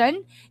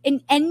jurisdiction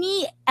in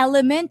any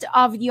element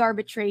of the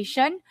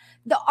arbitration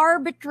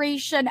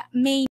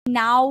may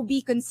now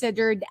be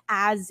considered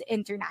as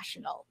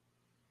international.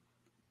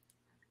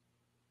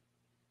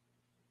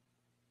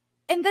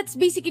 And that's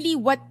basically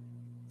what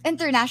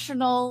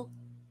international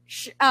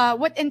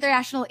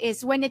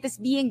is when it is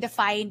being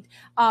defined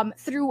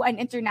through an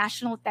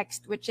international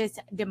text, which is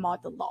the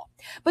model law.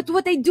 But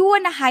what I do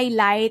want to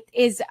highlight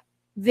is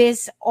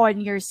this on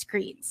your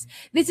screens.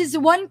 This is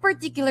one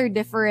particular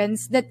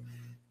difference that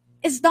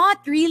is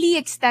not really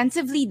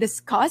extensively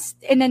discussed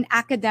in an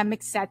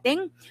academic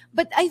setting,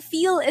 but I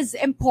feel is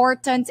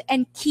important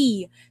and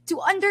key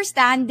to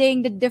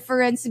understanding the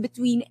difference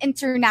between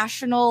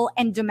international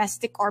and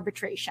domestic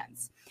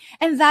arbitrations.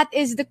 And that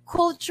is the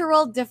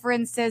cultural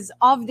differences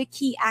of the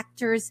key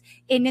actors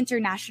in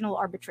international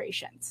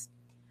arbitrations.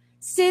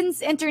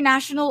 Since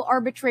international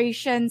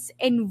arbitrations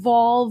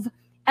involve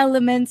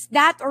elements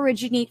that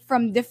originate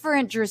from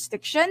different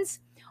jurisdictions,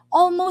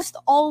 almost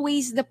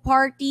always the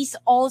parties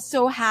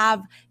also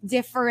have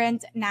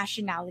different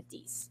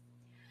nationalities.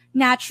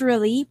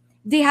 Naturally,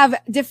 they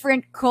have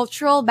different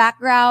cultural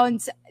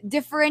backgrounds,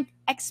 different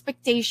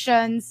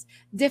expectations,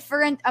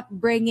 different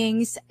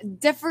upbringings,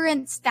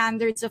 different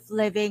standards of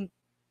living.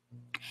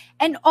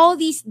 And all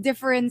these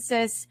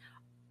differences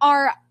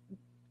are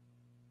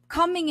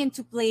coming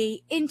into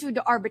play into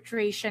the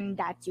arbitration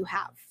that you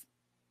have.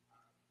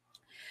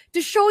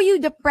 To show you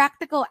the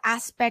practical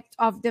aspect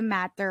of the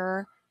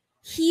matter,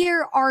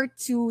 here are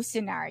two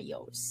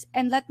scenarios.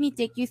 And let me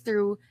take you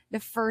through the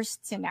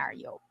first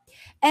scenario.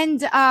 And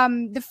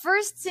the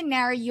first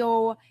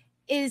scenario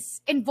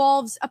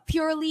involves a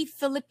purely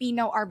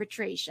Filipino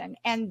arbitration.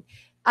 And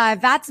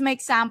that's my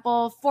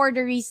example for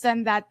the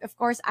reason that, of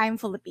course, I'm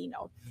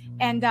Filipino.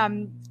 And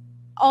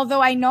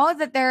although I know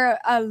that there are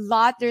a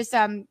lot, there's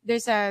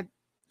a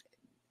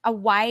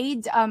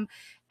wide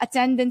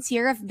attendance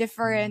here of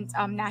different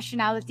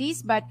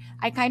nationalities, but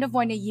I kind of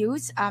want to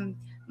use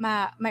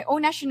my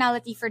own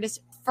nationality for this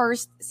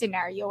first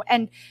scenario.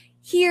 And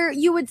here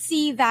you would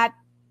see that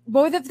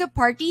both of the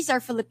parties are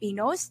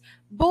Filipinos.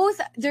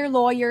 Both their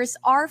lawyers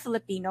are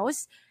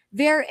Filipinos.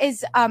 There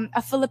is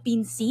a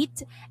Philippine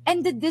seat,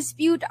 and the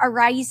dispute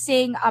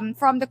arising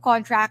from the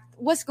contract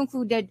was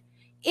concluded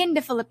in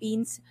the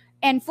Philippines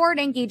and for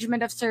the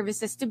engagement of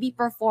services to be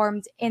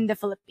performed in the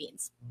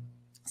Philippines.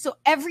 So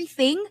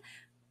everything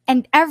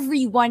and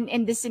everyone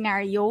in this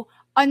scenario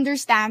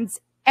understands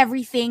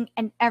everything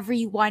and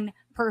everyone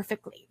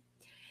perfectly.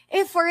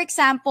 If, for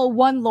example,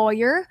 one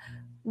lawyer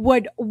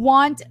would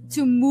want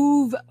to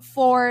move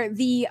for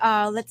the,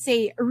 let's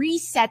say,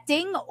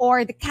 resetting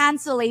or the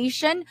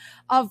cancellation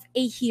of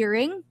a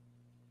hearing,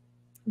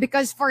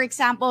 because, for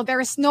example,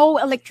 there is no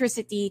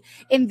electricity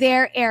in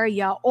their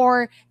area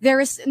or there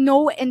is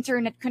no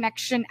internet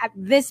connection at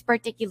this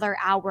particular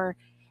hour,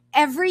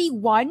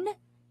 everyone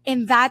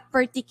in that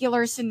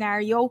particular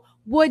scenario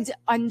would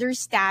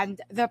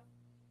understand the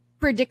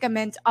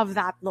predicament of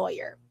that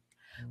lawyer.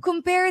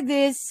 Compare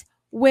this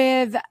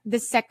with the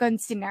second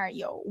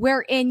scenario,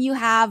 wherein you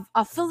have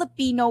a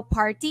Filipino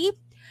party,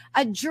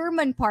 a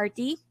German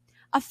party,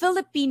 a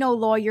Filipino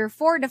lawyer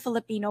for the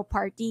Filipino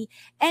party,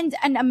 and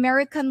an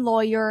American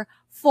lawyer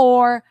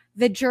for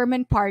the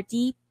German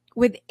party,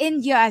 with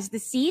India as the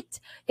seat,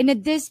 in a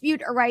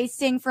dispute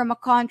arising from a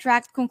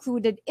contract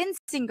concluded in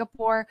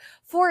Singapore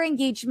for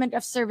engagement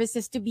of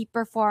services to be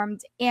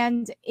performed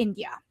in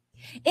India.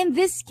 In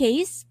this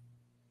case,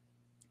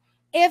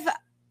 if,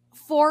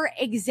 for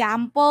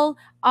example,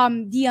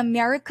 the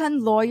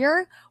American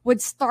lawyer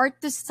would start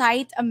to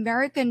cite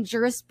American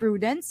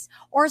jurisprudence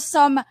or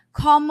some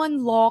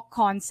common law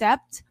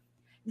concept,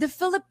 the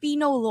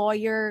Filipino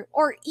lawyer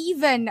or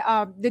even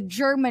the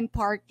German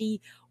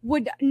party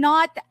would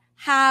not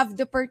have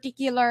the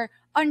particular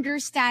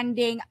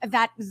understanding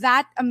that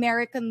that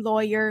American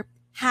lawyer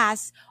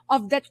has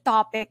of the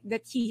topic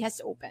that he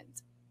has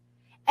opened.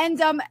 And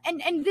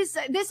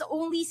this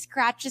only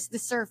scratches the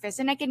surface,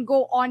 and I can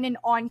go on and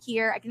on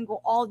here. I can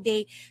go all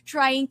day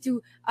trying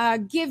to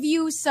give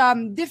you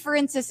some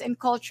differences in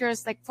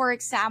cultures, like for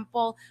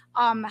example,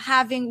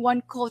 having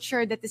one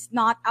culture that is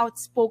not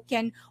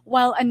outspoken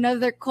while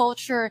another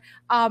culture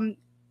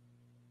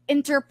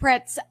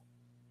interprets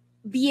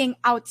being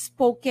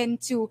outspoken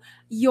to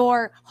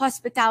your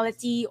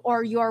hospitality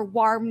or your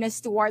warmness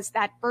towards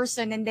that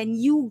person, and then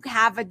you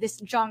have a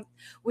disjunct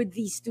with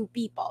these two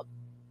people.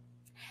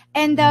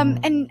 And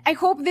I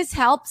hope this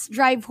helps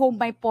drive home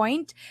my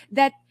point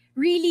that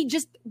really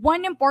just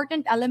one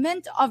important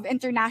element of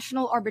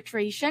international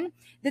arbitration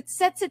that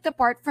sets it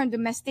apart from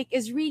domestic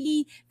is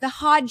really the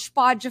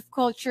hodgepodge of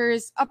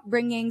cultures,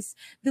 upbringings,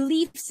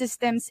 belief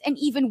systems, and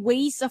even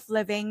ways of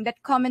living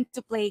that come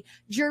into play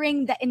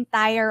during the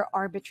entire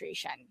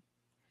arbitration.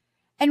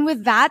 And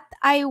with that,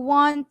 I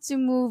want to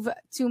move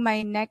to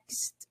my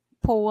next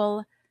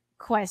poll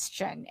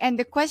question. And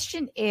the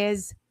question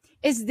is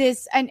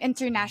this an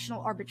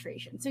international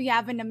arbitration? So you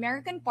have an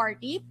American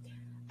party,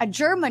 a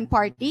German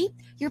party.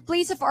 Your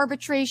place of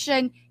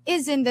arbitration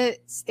is in the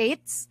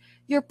States.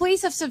 Your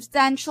place of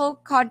substantial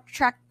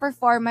contract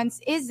performance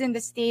is in the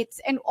States.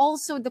 And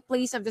also the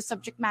place of the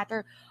subject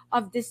matter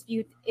of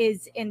dispute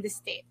is in the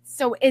States.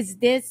 So is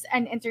this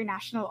an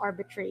international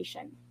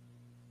arbitration?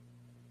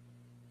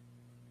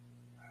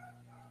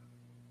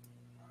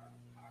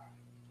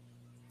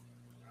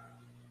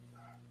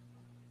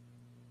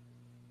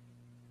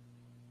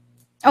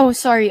 Oh,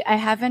 sorry, I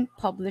haven't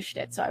published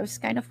it, so I was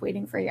kind of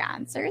waiting for your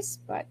answers,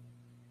 but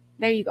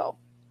there you go.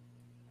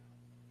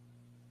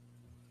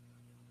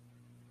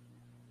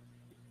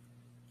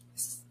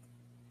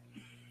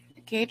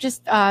 Okay,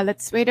 just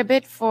let's wait a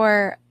bit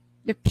for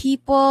the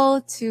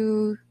people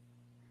to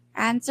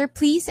answer.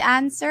 Please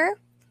answer.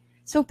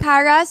 So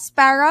Paras,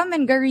 Param,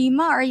 and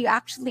Garima, are you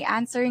actually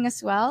answering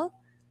as well?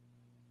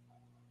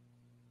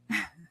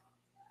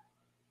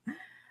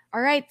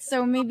 All right,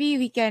 so maybe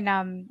we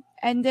can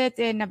end it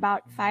in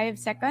about 5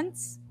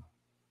 seconds.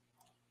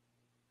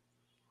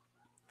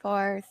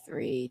 4,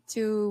 3,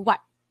 2, 1.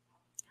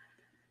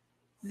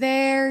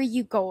 There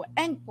you go.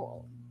 End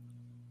poll.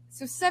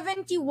 So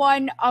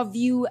 71 of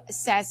you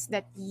says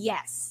that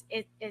yes,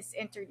 it is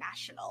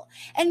international.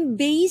 And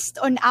based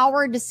on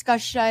our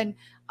discussion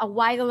a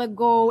while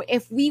ago,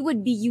 if we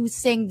would be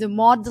using the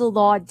model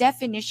law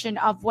definition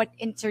of what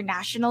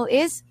international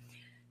is,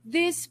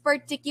 this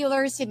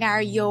particular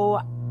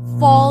scenario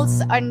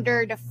falls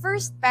under the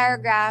first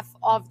paragraph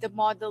of the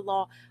model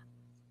law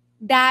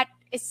that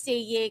is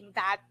saying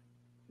that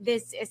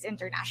this is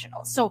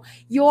international. So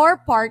your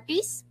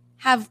parties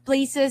have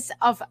places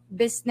of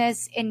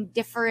business in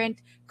different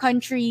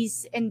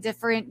countries, in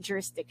different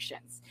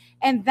jurisdictions,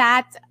 and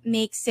that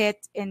makes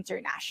it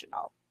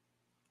international.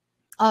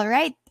 All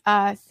right.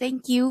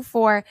 Thank you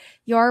for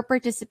your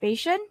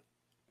participation.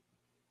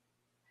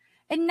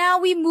 And now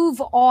we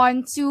move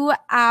on to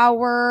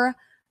our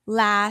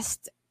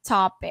last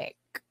topic.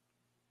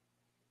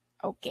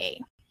 Okay.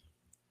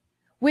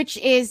 Which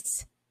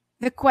is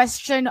the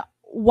question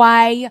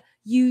why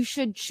you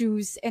should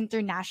choose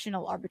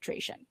international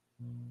arbitration.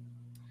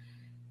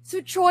 So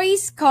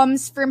choice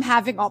comes from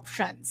having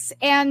options.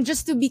 And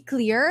just to be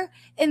clear,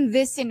 in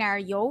this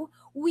scenario,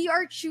 we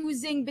are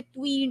choosing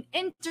between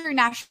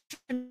international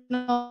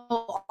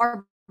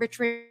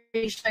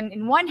arbitration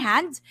in one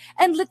hand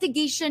and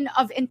litigation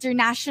of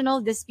international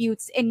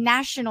disputes in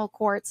national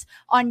courts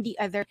on the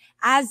other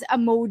as a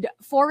mode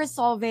for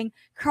resolving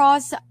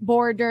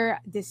cross-border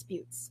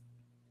disputes,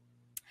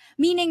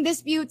 meaning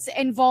disputes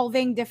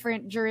involving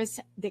different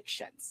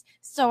jurisdictions.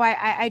 So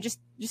I just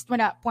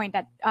want to point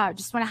that,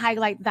 just want to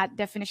highlight that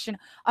definition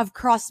of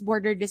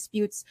cross-border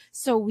disputes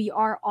so we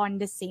are on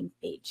the same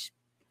page.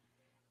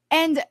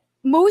 And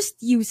most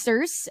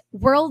users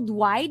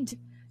worldwide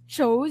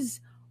chose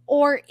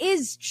or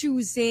is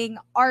choosing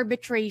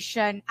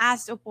arbitration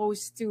as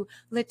opposed to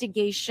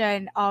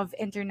litigation of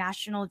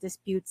international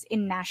disputes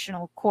in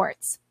national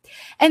courts.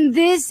 And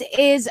this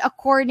is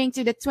according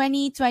to the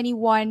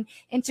 2021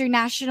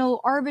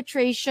 International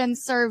Arbitration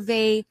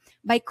Survey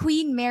by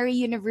Queen Mary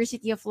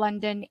University of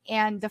London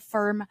and the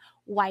firm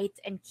White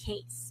and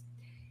Case.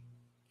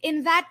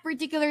 In that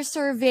particular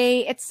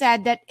survey, it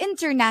said that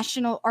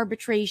international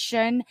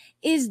arbitration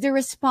is the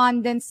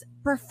respondents'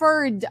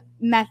 preferred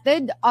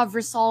method of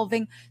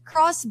resolving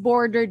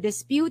cross-border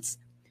disputes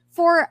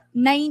for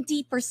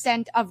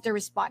 90% of the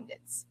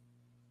respondents.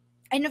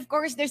 And of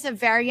course, there's a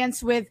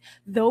variance with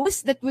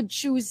those that would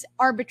choose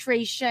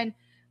arbitration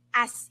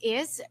as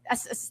is,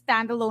 as a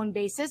standalone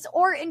basis,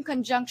 or in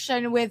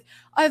conjunction with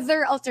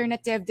other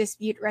alternative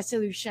dispute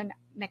resolution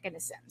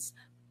mechanisms.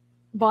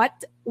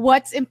 But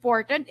what's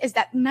important is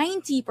that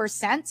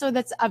 90%, so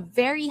that's a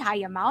very high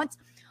amount,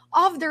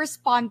 of the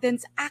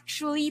respondents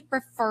actually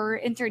prefer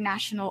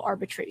international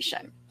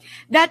arbitration.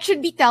 That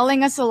should be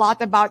telling us a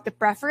lot about the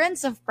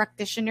preference of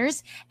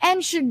practitioners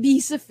and should be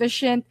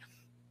sufficient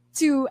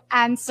to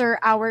answer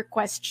our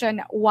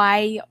question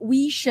why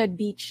we should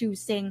be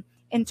choosing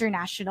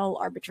international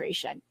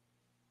arbitration.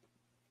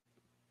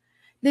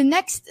 The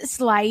next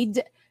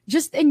slide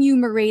just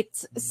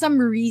enumerates some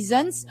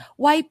reasons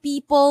why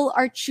people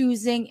are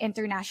choosing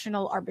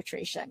international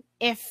arbitration.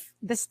 If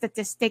the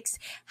statistics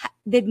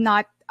did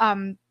not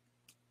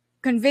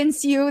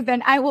convince you,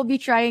 then I will be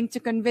trying to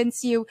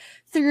convince you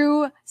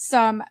through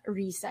some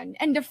reason.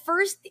 And the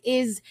first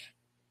is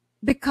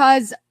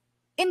because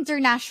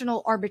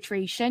international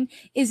arbitration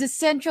is a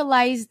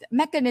centralized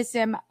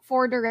mechanism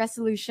for the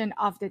resolution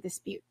of the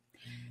dispute.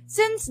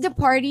 Since the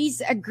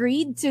parties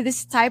agreed to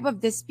this type of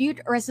dispute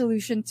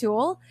resolution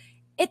tool,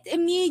 it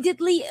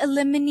immediately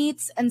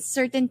eliminates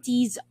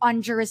uncertainties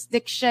on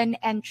jurisdiction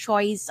and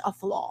choice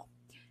of law.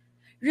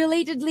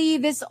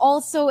 Relatedly, this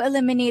also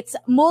eliminates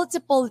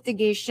multiple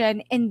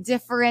litigation in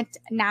different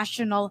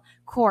national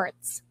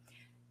courts.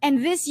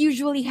 And this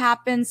usually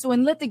happens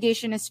when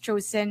litigation is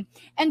chosen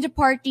and the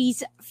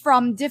parties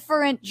from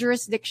different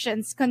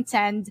jurisdictions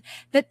contend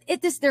that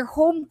it is their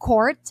home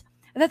court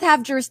that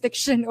have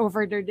jurisdiction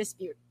over their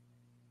dispute.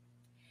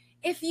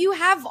 If you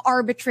have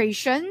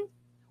arbitration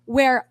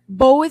where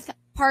both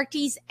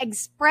parties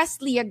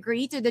expressly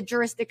agree to the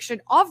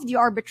jurisdiction of the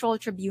arbitral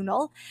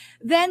tribunal,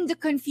 then the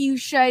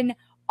confusion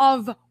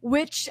of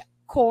which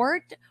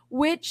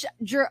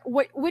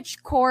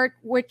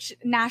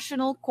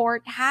national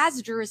court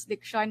has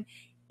jurisdiction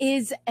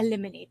is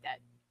eliminated.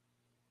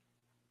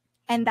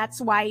 And that's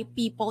why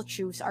people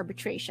choose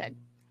arbitration.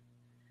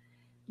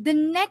 The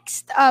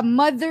next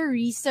mother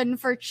reason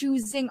for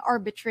choosing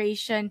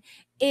arbitration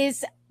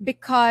is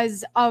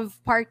because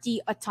of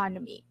party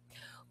autonomy.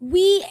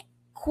 We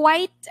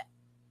quite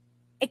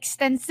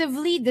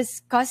extensively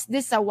discussed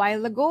this a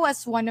while ago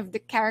as one of the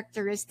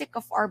characteristics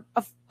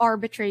of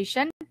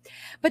arbitration,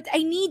 but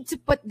I need to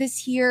put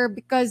this here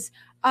because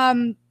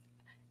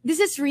this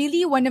is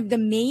really one of the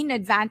main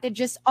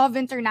advantages of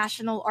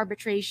international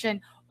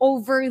arbitration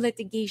over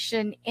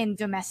litigation in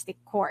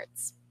domestic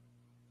courts.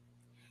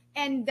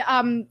 And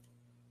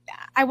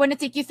I want to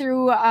take you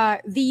through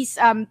these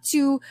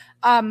two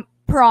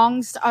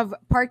prongs of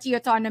party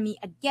autonomy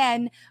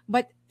again,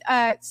 but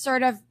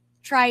sort of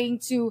trying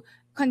to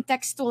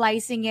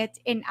contextualizing it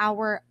in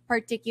our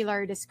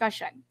particular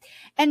discussion.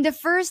 And the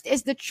first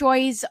is the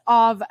choice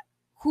of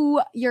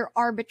who your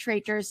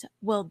arbitrators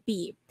will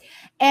be.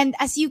 And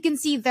as you can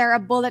see there, a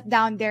bullet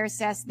down there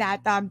says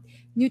that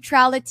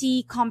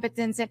neutrality,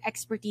 competence, and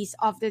expertise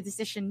of the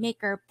decision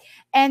maker.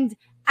 And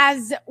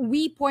as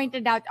we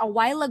pointed out a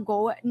while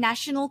ago,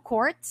 national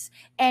courts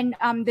and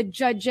the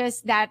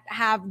judges that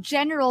have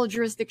general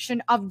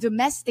jurisdiction of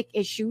domestic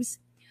issues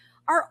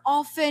are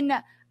often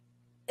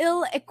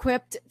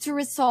ill-equipped to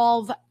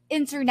resolve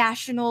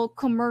international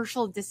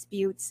commercial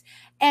disputes.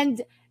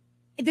 And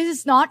this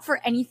is not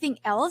for anything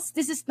else.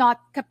 This is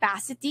not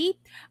capacity,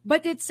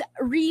 but it's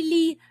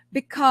really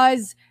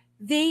because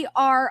they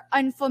are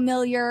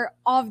unfamiliar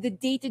of the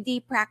day-to-day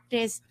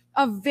practice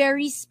of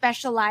very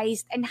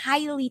specialized and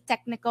highly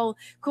technical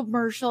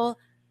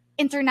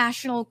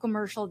international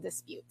commercial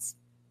disputes.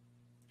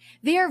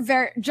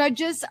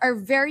 Judges are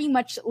very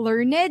much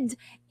learned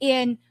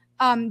in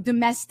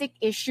domestic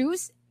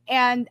issues.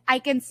 And I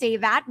can say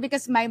that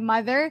because my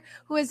mother,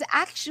 who is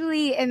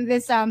actually in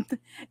this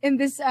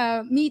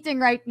meeting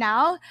right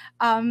now,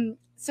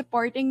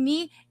 supporting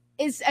me,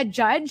 is a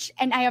judge,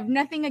 and I have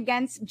nothing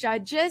against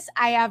judges.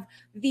 I have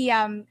the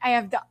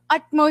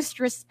utmost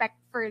respect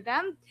for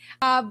them,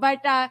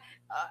 but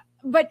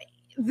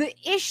the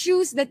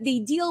issues that they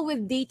deal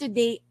with day to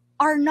day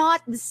are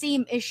not the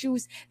same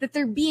issues that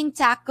are being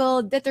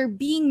tackled, that are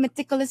being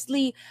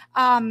meticulously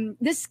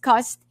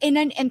discussed in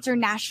an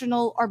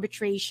international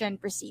arbitration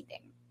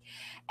proceeding.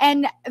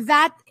 And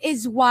that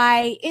is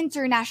why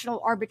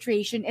international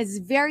arbitration is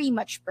very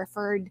much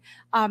preferred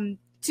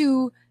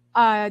to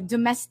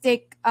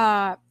domestic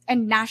and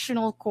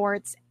national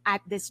courts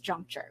at this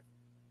juncture.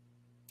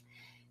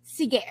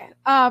 Sige.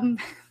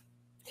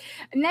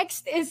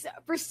 Next is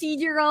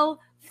procedural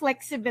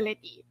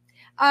flexibility.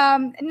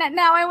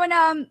 Now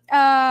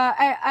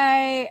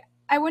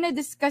I wanna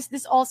discuss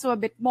this also a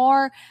bit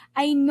more.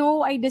 I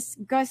know I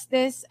discussed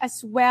this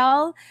as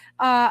well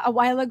a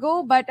while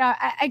ago, but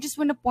I just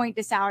want to point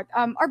this out.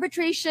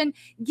 Arbitration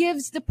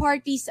gives the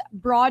parties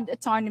broad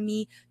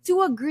autonomy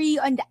to agree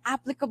on the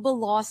applicable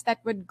laws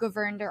that would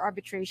govern their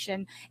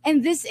arbitration,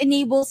 and this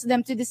enables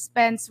them to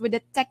dispense with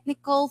the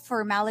technical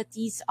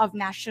formalities of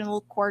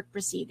national court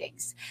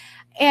proceedings.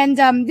 And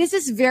this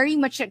is very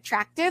much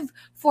attractive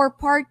for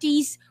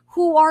parties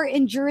who are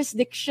in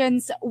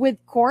jurisdictions with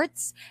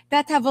courts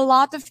that have a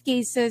lot of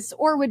cases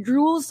or with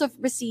rules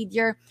of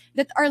procedure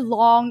that are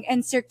long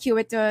and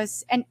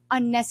circuitous and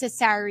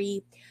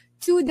unnecessary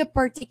to the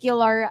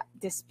particular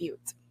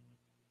dispute.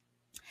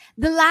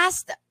 The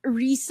last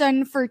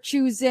reason for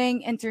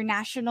choosing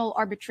international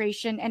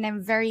arbitration, and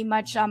I'm very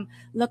much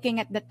looking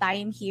at the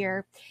time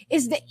here,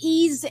 is the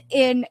ease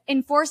in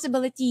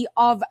enforceability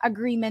of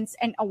agreements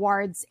and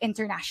awards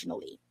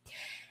internationally.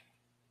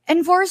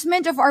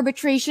 Enforcement of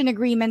arbitration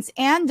agreements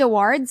and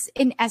awards,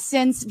 in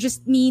essence,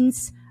 just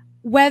means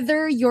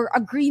whether your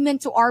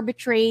agreement to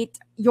arbitrate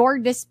your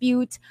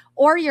dispute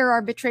or your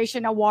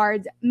arbitration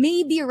award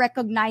may be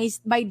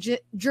recognized by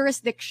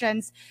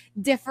jurisdictions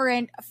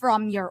different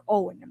from your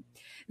own.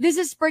 This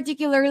is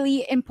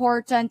particularly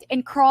important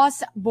in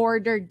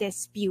cross-border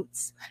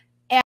disputes.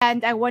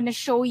 And I want to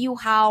show you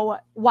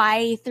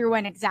why through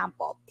an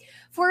example.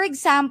 For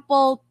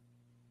example,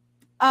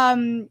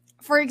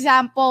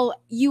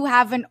 you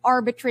have an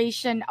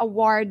arbitration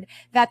award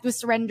that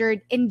was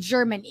rendered in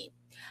Germany,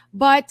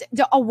 but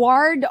the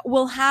award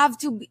will have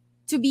to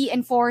be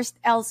enforced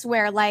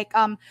elsewhere. Like,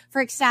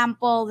 for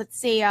example, let's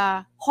say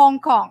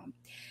Hong Kong.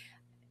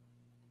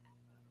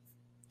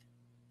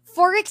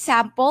 For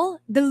example,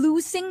 the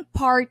losing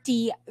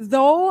party,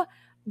 though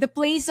the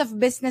place of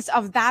business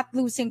of that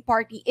losing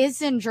party is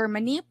in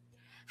Germany,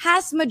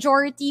 has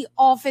majority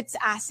of its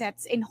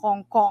assets in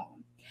Hong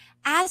Kong.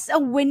 As a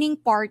winning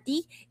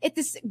party, it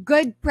is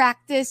good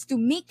practice to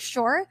make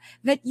sure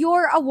that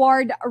your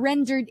award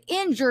rendered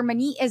in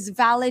Germany is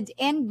valid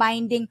and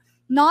binding,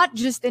 not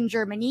just in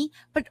Germany,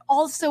 but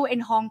also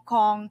in Hong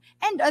Kong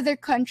and other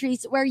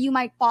countries where you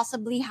might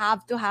possibly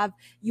have to have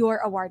your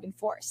award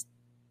enforced.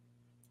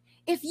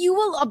 If you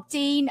will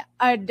obtain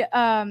a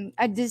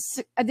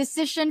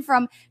decision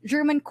from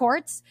German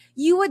courts,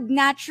 you would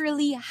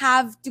naturally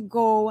have to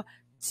go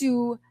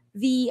to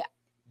the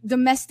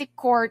domestic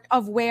court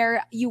of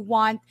where you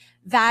want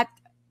the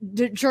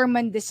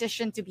German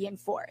decision to be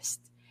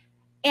enforced.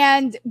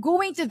 And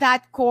going to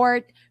that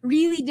court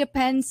really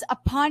depends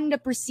upon the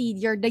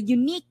procedure, the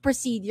unique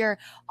procedure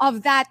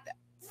of that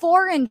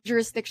foreign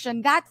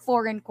jurisdiction, that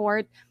foreign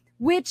court,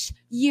 which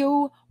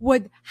you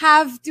would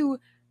have to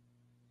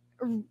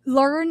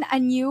learn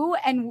anew,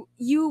 and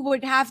you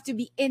would have to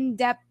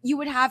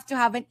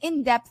have an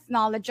in-depth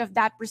knowledge of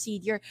that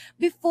procedure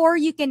before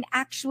you can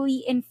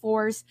actually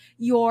enforce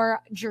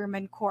your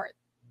German court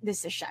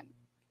decision.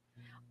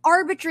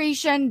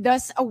 Arbitration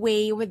does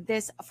away with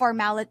this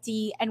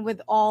formality and with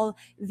all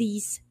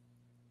these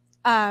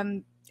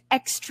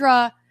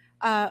extra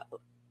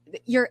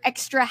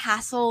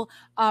hassle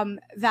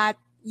that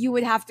you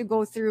would have to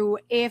go through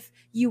if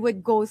you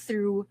would go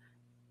through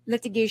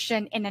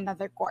litigation in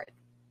another court.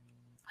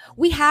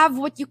 We have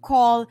what you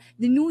call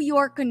the New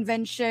York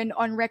Convention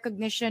on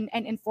Recognition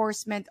and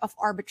Enforcement of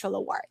Arbitral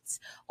Awards,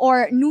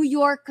 or New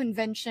York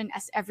Convention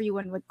as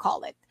everyone would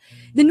call it.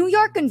 The New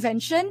York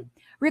Convention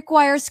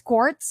requires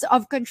courts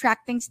of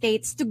contracting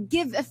states to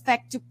give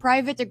effect to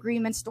private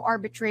agreements to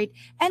arbitrate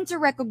and to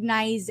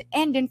recognize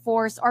and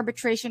enforce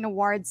arbitration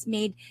awards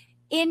made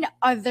in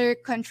other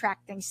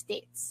contracting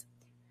states.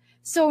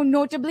 So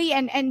notably,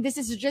 and this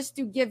is just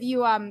to give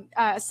you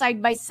a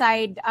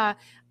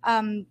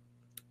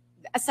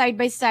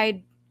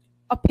side-by-side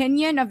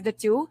opinion of the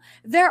two,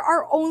 there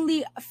are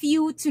only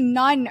few to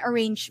none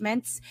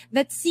arrangements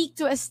that seek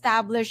to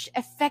establish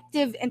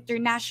effective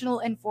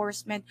international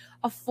enforcement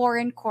of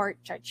foreign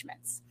court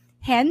judgments.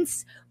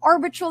 Hence,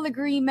 arbitral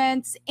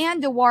agreements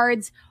and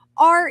awards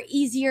are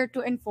easier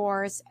to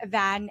enforce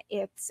than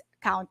its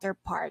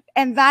counterpart.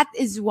 And that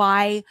is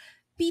why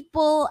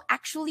people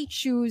actually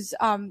choose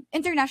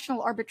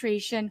international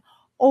arbitration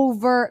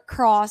over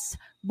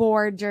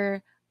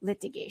cross-border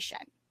litigation.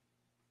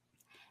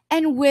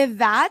 And with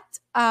that,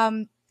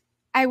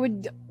 I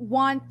would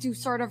want to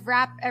sort of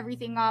wrap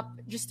everything up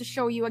just to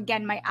show you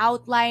again my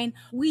outline.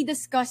 We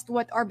discussed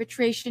what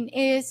arbitration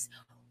is,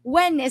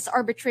 when is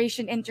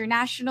arbitration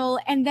international,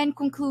 and then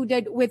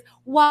concluded with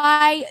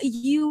why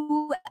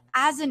you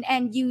as an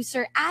end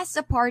user, as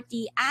a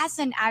party, as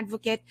an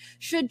advocate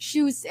should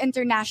choose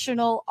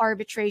international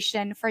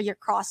arbitration for your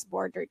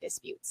cross-border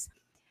disputes.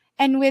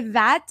 And with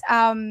that,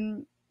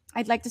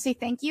 I'd like to say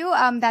thank you.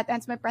 That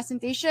ends my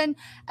presentation.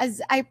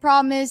 As I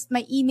promised,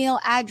 my email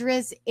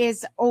address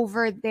is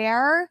over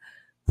there.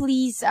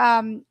 Please,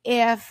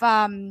 if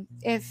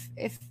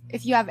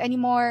you have any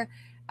more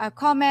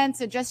comments,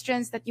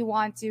 suggestions that you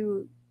want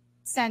to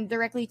send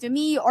directly to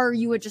me, or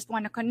you would just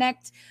want to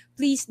connect,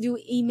 please do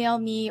email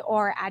me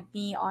or add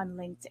me on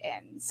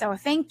LinkedIn. So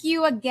thank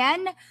you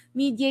again,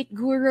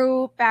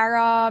 MediateGuru,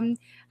 Param,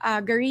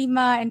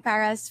 Garima, and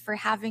Paras for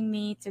having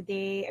me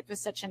today. It was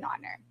such an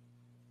honor.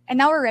 And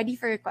now we're ready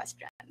for your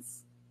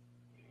questions.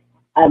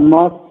 I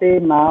must say,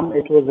 ma'am,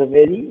 it was a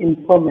very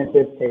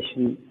informative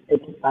session.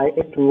 It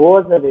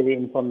was a very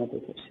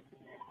informative session.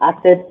 I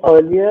said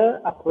earlier,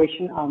 a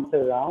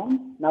question-answer round.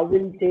 Now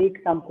we'll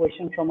take some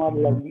questions from our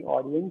lovely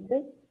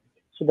audiences.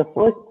 So the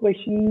first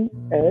question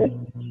is,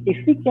 if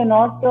we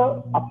cannot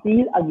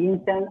appeal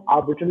against an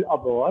arbitral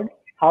award,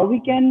 how we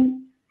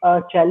can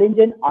challenge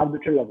an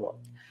arbitral award?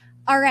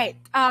 All right.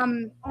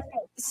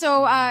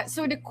 So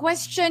the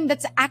question,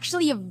 that's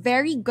actually a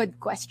very good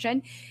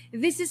question.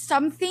 This is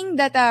something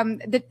that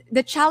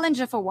the challenge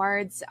of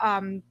awards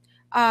are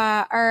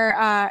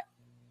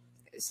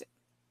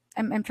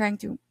I'm trying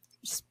to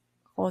just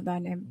hold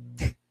on.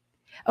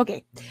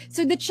 Okay.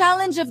 So the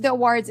challenge of the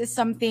awards is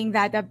something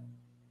that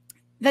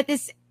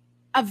is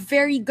a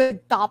very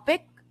good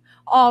topic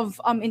of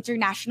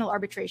international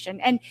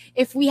arbitration. And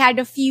if we had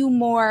a few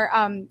more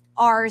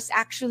hours,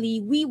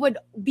 actually, we would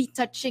be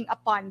touching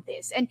upon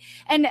this. And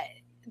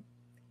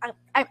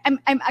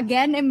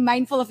I'm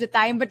mindful of the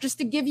time, but just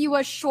to give you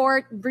a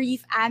short,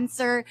 brief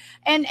answer,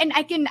 and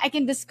I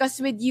can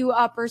discuss with you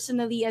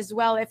personally as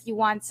well if you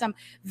want some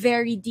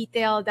very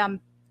detailed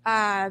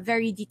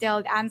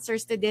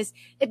answers to this.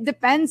 It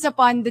depends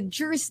upon the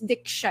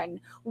jurisdiction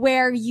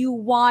where you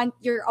want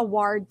your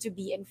award to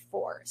be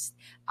enforced.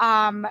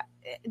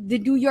 The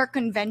New York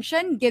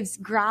Convention gives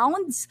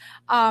grounds,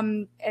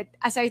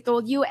 as I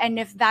told you, and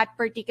if that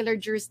particular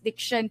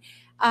jurisdiction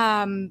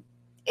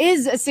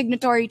is a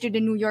signatory to the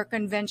New York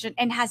Convention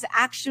and has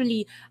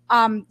actually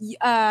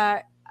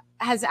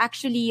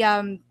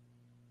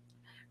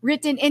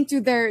written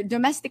into their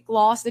domestic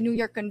laws, the New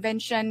York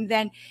Convention,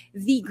 then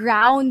the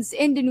grounds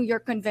in the New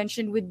York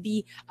Convention would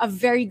be a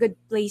very good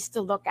place to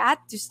look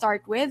at to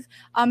start with.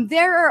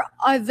 There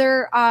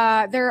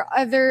are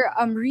other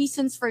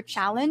reasons for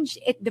challenge.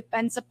 It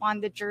depends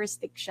upon the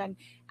jurisdiction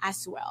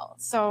as well.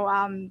 So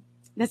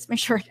that's my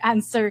short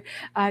answer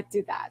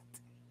to that.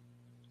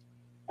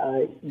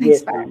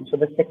 Yes, ma'am. So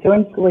the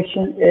second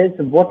question is,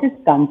 what is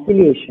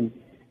conciliation?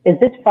 Is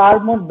it far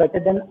more better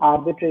than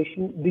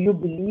arbitration? Do you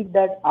believe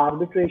that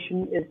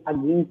arbitration is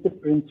against the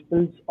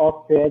principles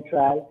of fair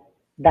trial,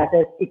 that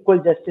is equal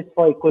justice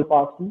for equal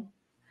person?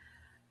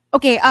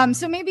 Okay,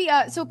 so maybe,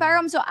 so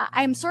Param, so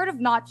I'm sort of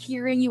not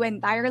hearing you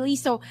entirely.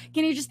 So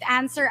can you just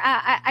answer?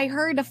 I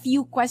heard a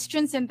few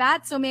questions in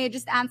that. So may I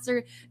just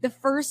answer the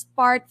first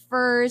part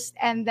first,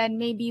 and then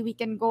maybe we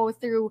can go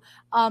through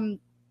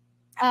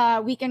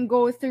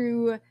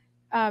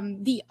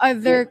the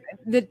other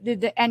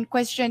the end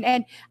question.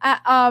 And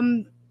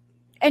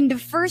the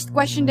first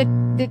question that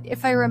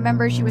if I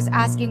remember she was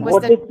asking was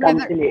What that is whether,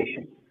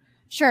 conciliation?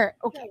 sure,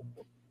 okay.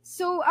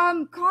 So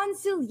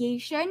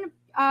conciliation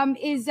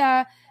is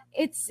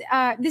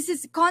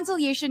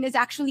conciliation is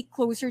actually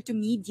closer to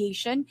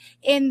mediation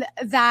in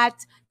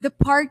that the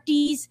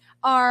parties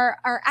are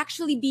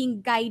actually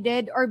being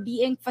guided or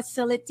being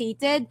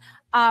facilitated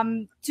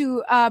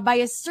to by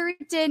a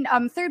certain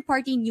third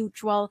party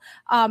neutral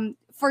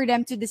for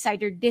them to decide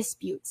their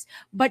disputes.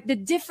 But the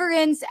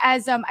difference,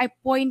 as I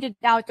pointed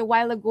out a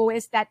while ago,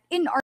 is that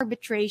in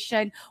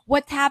arbitration,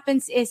 what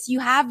happens is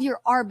you have your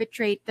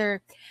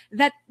arbitrator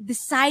that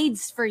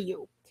decides for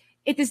you.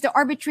 It is the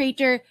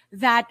arbitrator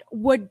that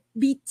would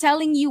be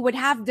telling you, would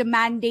have the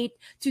mandate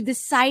to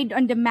decide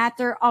on the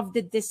matter of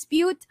the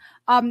dispute,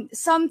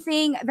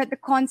 something that the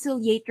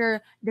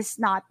conciliator does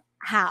not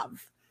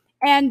have.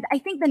 And I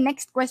think the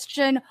next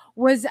question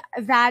was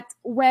that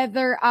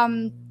whether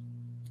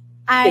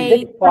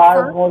Is it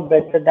far more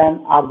better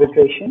than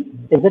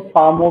arbitration? Is it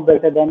far more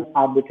better than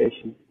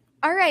arbitration?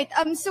 All right.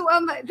 So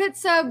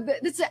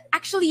that's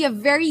actually a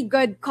very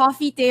good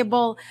coffee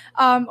table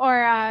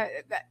or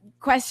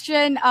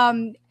question.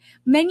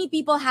 Many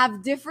people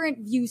have different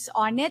views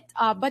on it,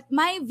 but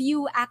my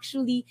view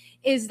actually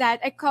is that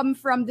I come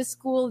from the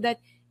school that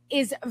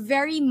is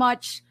very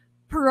much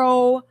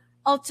pro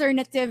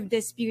alternative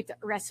dispute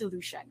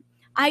resolution.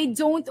 I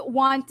don't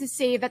want to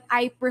say that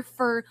I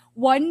prefer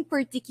one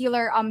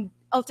particular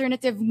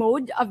alternative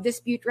mode of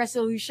dispute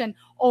resolution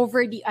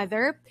over the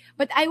other,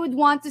 but I would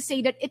want to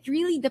say that it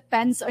really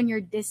depends on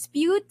your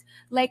dispute.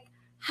 Like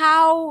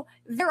how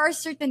there are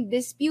certain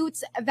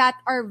disputes that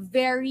are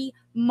very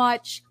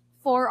much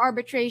for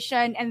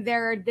arbitration, and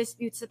there are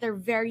disputes that are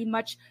very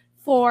much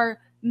for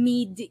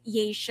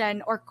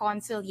mediation or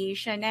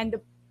conciliation.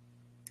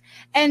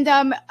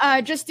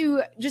 Just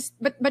to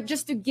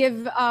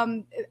give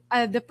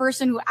the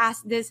person who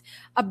asked this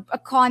a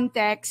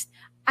context,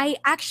 I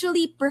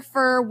actually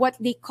prefer what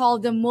they call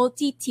the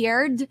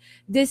multi-tiered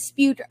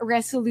dispute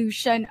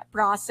resolution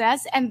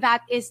process, and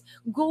that is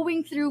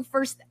going through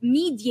first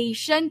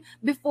mediation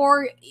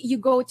before you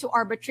go to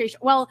arbitration.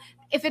 Well,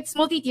 if it's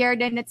multi-tiered,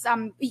 then it's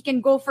you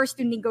can go first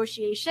to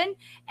negotiation,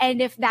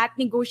 and if that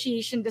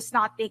negotiation does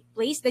not take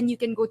place, then you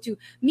can go to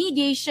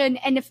mediation,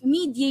 and if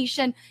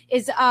mediation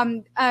is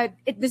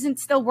it doesn't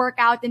still work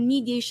out in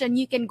mediation,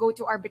 you can go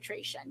to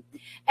arbitration.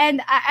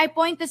 And I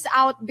point this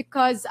out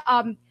because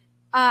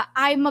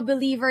I'm a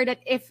believer that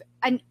if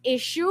an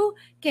issue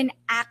can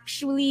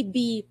actually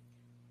be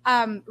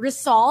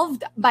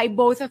resolved by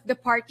both of the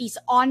parties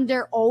on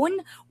their own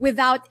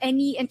without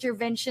any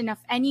intervention of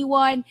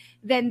anyone,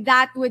 then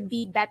that would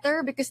be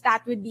better, because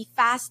that would be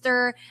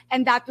faster,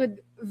 and that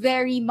would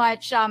very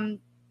much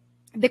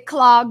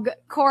declog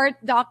court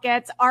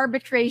dockets,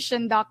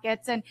 arbitration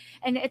dockets, and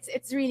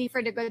it's really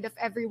for the good of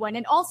everyone,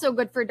 and also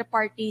good for the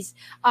parties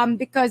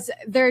because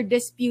their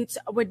disputes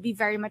would be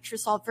very much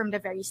resolved from the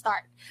very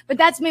start. But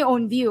that's my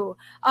own view.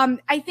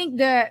 I think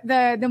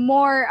the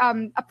more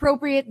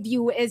appropriate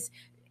view is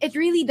it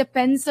really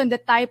depends on the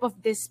type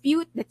of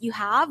dispute that you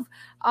have.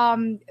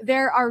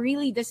 There are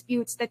really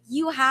disputes that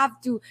you have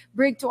to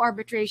bring to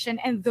arbitration,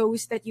 and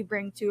those that you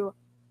bring to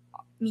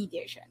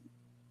mediation.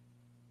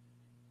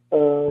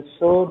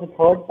 So the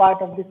third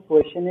part of this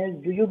question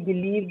is, do you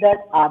believe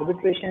that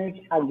arbitration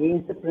is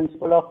against the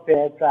principle of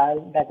fair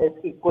trial, that is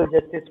equal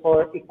justice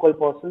for equal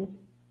persons?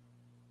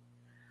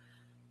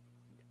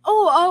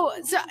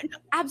 So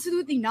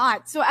absolutely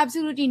not. So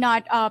absolutely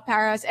not,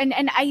 Paras. And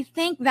I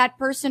thank that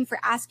person for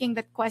asking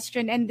that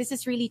question. And this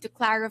is really to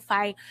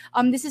clarify.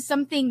 This is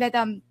something that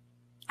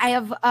I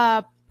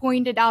have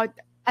pointed out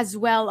as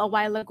well a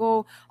while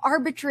ago.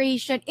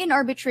 In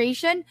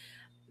arbitration,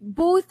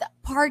 both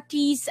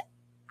parties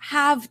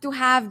have to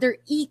have their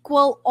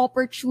equal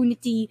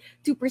opportunity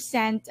to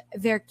present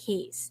their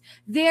case.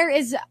 There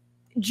is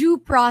due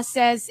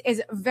process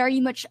is very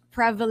much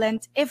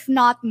prevalent, if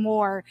not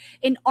more,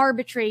 in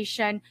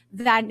arbitration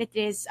than it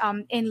is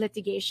in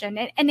litigation.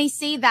 And I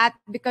say that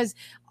because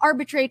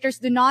arbitrators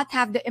do not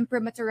have the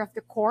imprimatur of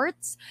the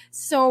courts.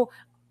 So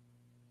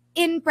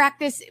in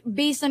practice,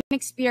 based on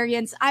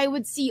experience, I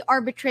would see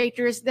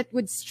arbitrators that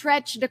would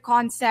stretch the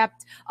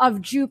concept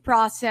of due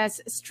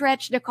process,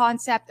 stretch the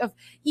concept of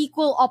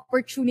equal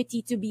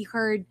opportunity to be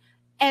heard.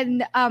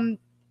 And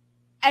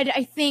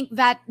I think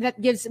that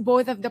gives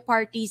both of the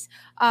parties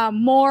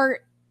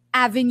more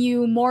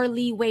avenue, more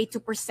leeway to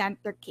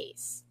present their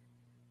case.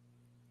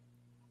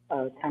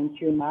 Thank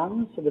you,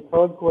 ma'am. So the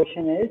third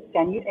question is,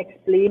 can you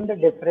explain the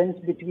difference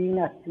between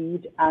a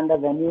seat and a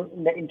venue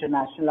in the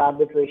international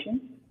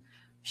arbitration?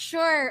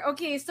 Sure.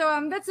 Okay.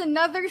 So that's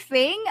another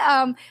thing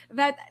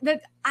that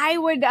I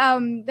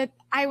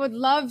would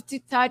love to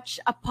touch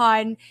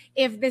upon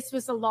if this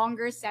was a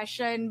longer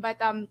session, but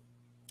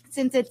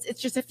since it's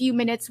just a few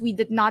minutes, we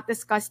did not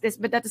discuss this,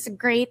 but that is a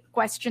great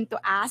question to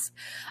ask.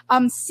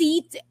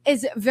 Seat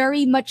is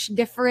very much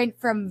different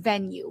from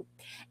venue,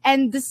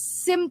 and the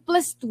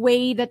simplest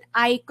way that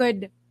I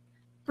could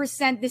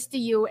present this to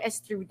you is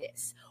through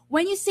this.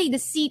 When you say the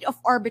seat of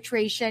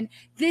arbitration,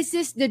 this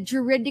is the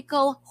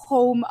juridical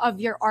home of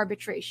your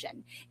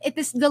arbitration. It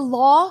is the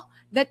law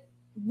that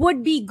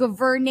would be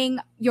governing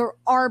your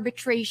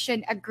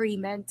arbitration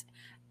agreement.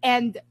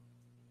 And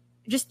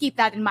just keep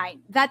that in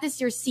mind. That is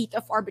your seat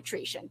of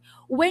arbitration.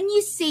 When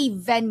you say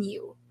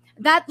venue,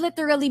 that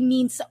literally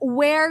means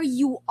where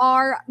you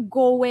are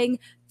going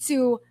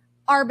to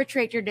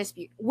arbitrate your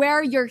dispute,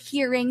 where your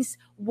hearings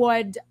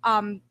would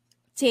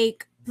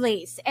take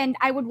place. And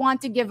I would want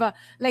to give a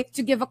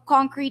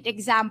concrete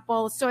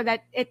example so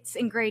that it's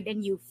ingrained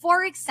in you.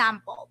 For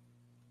example,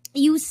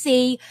 you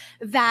say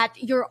that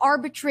your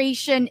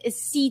arbitration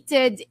is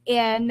seated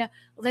in,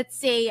 let's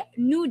say,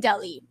 New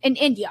Delhi in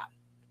India,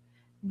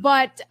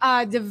 but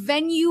the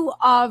venue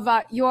of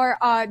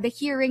the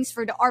hearings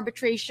for the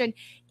arbitration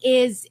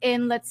is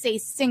in, let's say,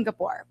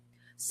 Singapore.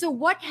 So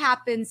what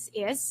happens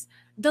is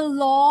the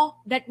law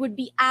that would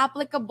be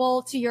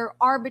applicable to your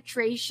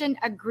arbitration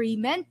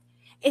agreement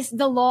is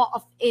the law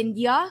of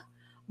India,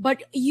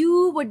 but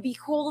you would be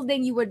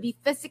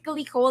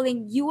physically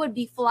holding, you would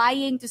be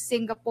flying to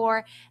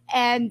Singapore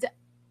and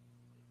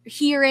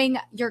hearing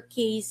your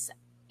case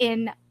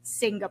in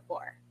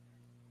Singapore.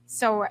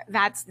 So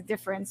that's the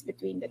difference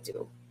between the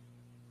two.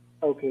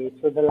 Okay,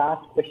 so the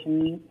last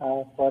question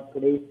for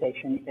today's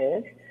session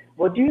is,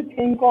 what do you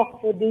think of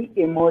the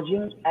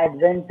emerging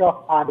advent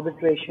of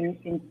arbitration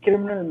in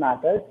criminal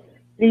matters,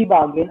 plea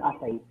bargain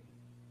aside?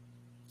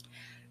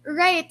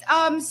 Right.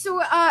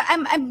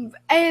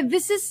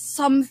 This is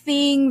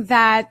something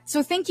that.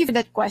 So thank you for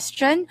that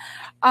question.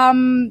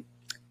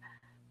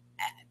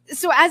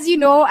 So as you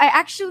know, I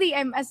actually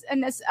am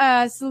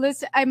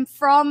I'm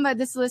from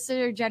the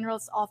Solicitor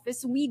General's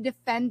office. We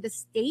defend the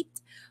state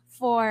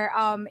for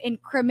in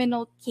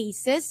criminal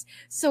cases.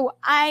 So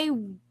I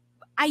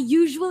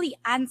usually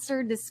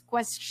answer this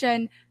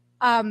question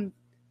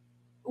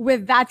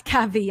with that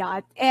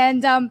caveat.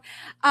 And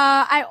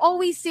I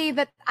always say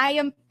that I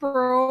am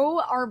pro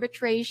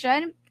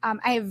arbitration.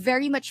 I have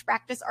very much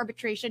practiced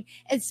arbitration,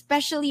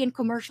 especially in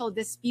commercial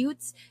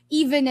disputes,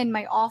 even in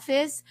my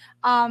office.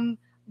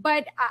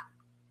 But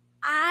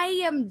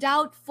I am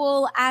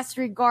doubtful as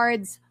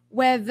regards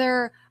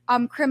whether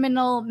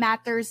criminal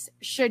matters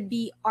should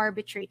be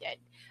arbitrated.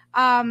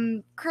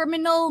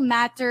 Criminal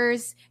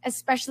matters,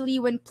 especially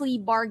when plea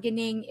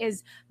bargaining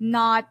is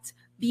not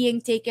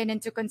being taken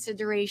into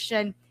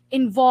consideration,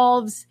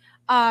 involves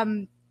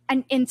an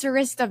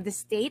interest of the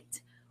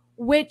state,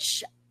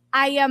 which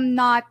I am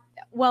not,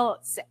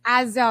 well,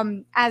 as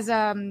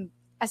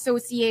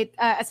associate,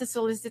 as a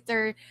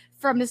solicitor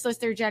from the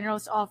Solicitor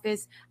General's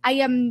office, I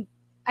am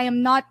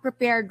not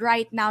prepared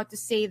right now to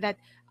say that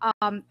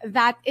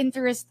that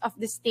interest of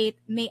the state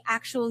may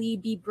actually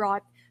be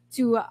brought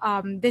to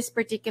this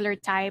particular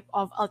type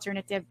of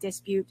alternative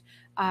dispute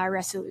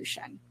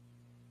resolution.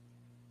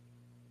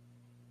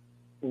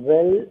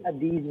 Well,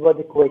 these were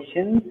the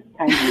questions.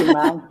 Thank you,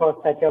 ma'am, for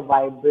such a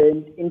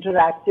vibrant,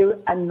 interactive,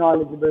 and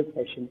knowledgeable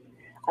session.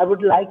 I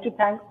would like to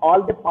thank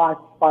all the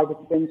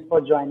participants for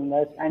joining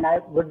us, and I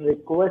would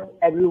request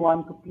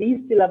everyone to please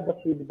fill up the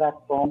feedback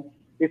form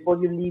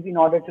before you leave in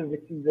order to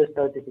receive the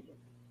certificate.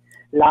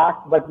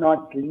 Last but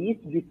not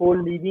least,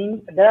 before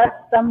leaving, there are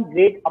some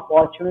great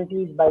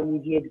opportunities by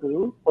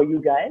MediateGuru for you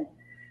guys.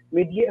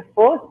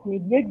 First,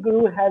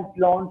 MediateGuru has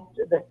launched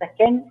the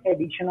second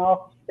edition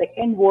of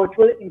second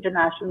virtual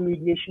international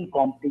mediation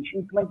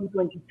competition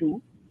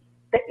 2022.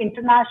 The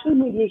international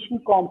mediation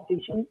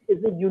competition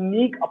is a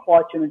unique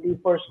opportunity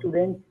for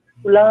students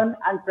to learn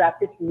and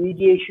practice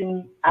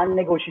mediation and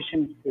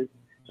negotiation skills.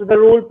 So the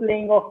role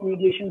playing of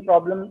mediation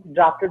problem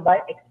drafted by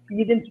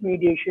experienced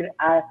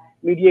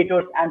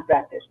mediators and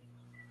practitioners.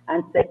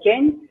 And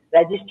second,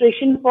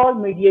 registration for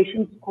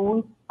mediation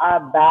schools, our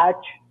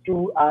batch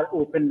 2 are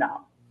open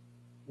now.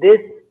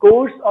 This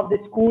course of the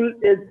school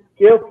is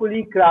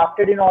carefully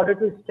crafted in order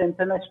to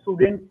strengthen a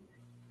student's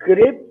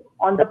grip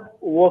on the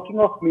working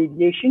of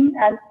mediation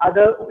and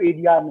other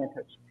ADR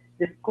methods.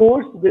 This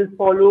course will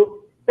follow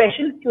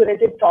special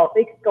curated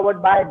topics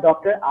covered by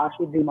Dr.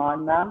 Ashu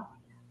Dhiman ma'am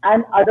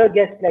and other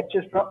guest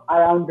lectures from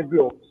around the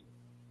globe.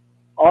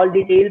 All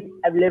details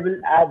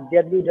available at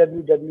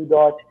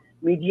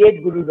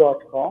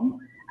www.mediateguru.com.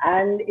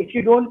 And if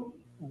you don't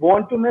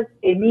want to miss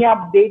any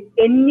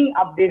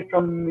update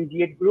from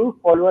MediateGuru,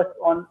 follow us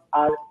on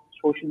our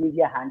social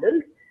media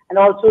handles and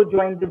also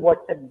join the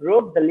WhatsApp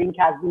group. The link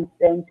has been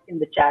sent in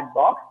the chat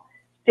box.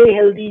 Stay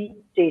healthy,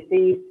 stay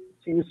safe.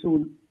 See you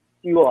soon.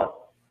 See you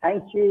all.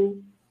 Thank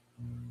you.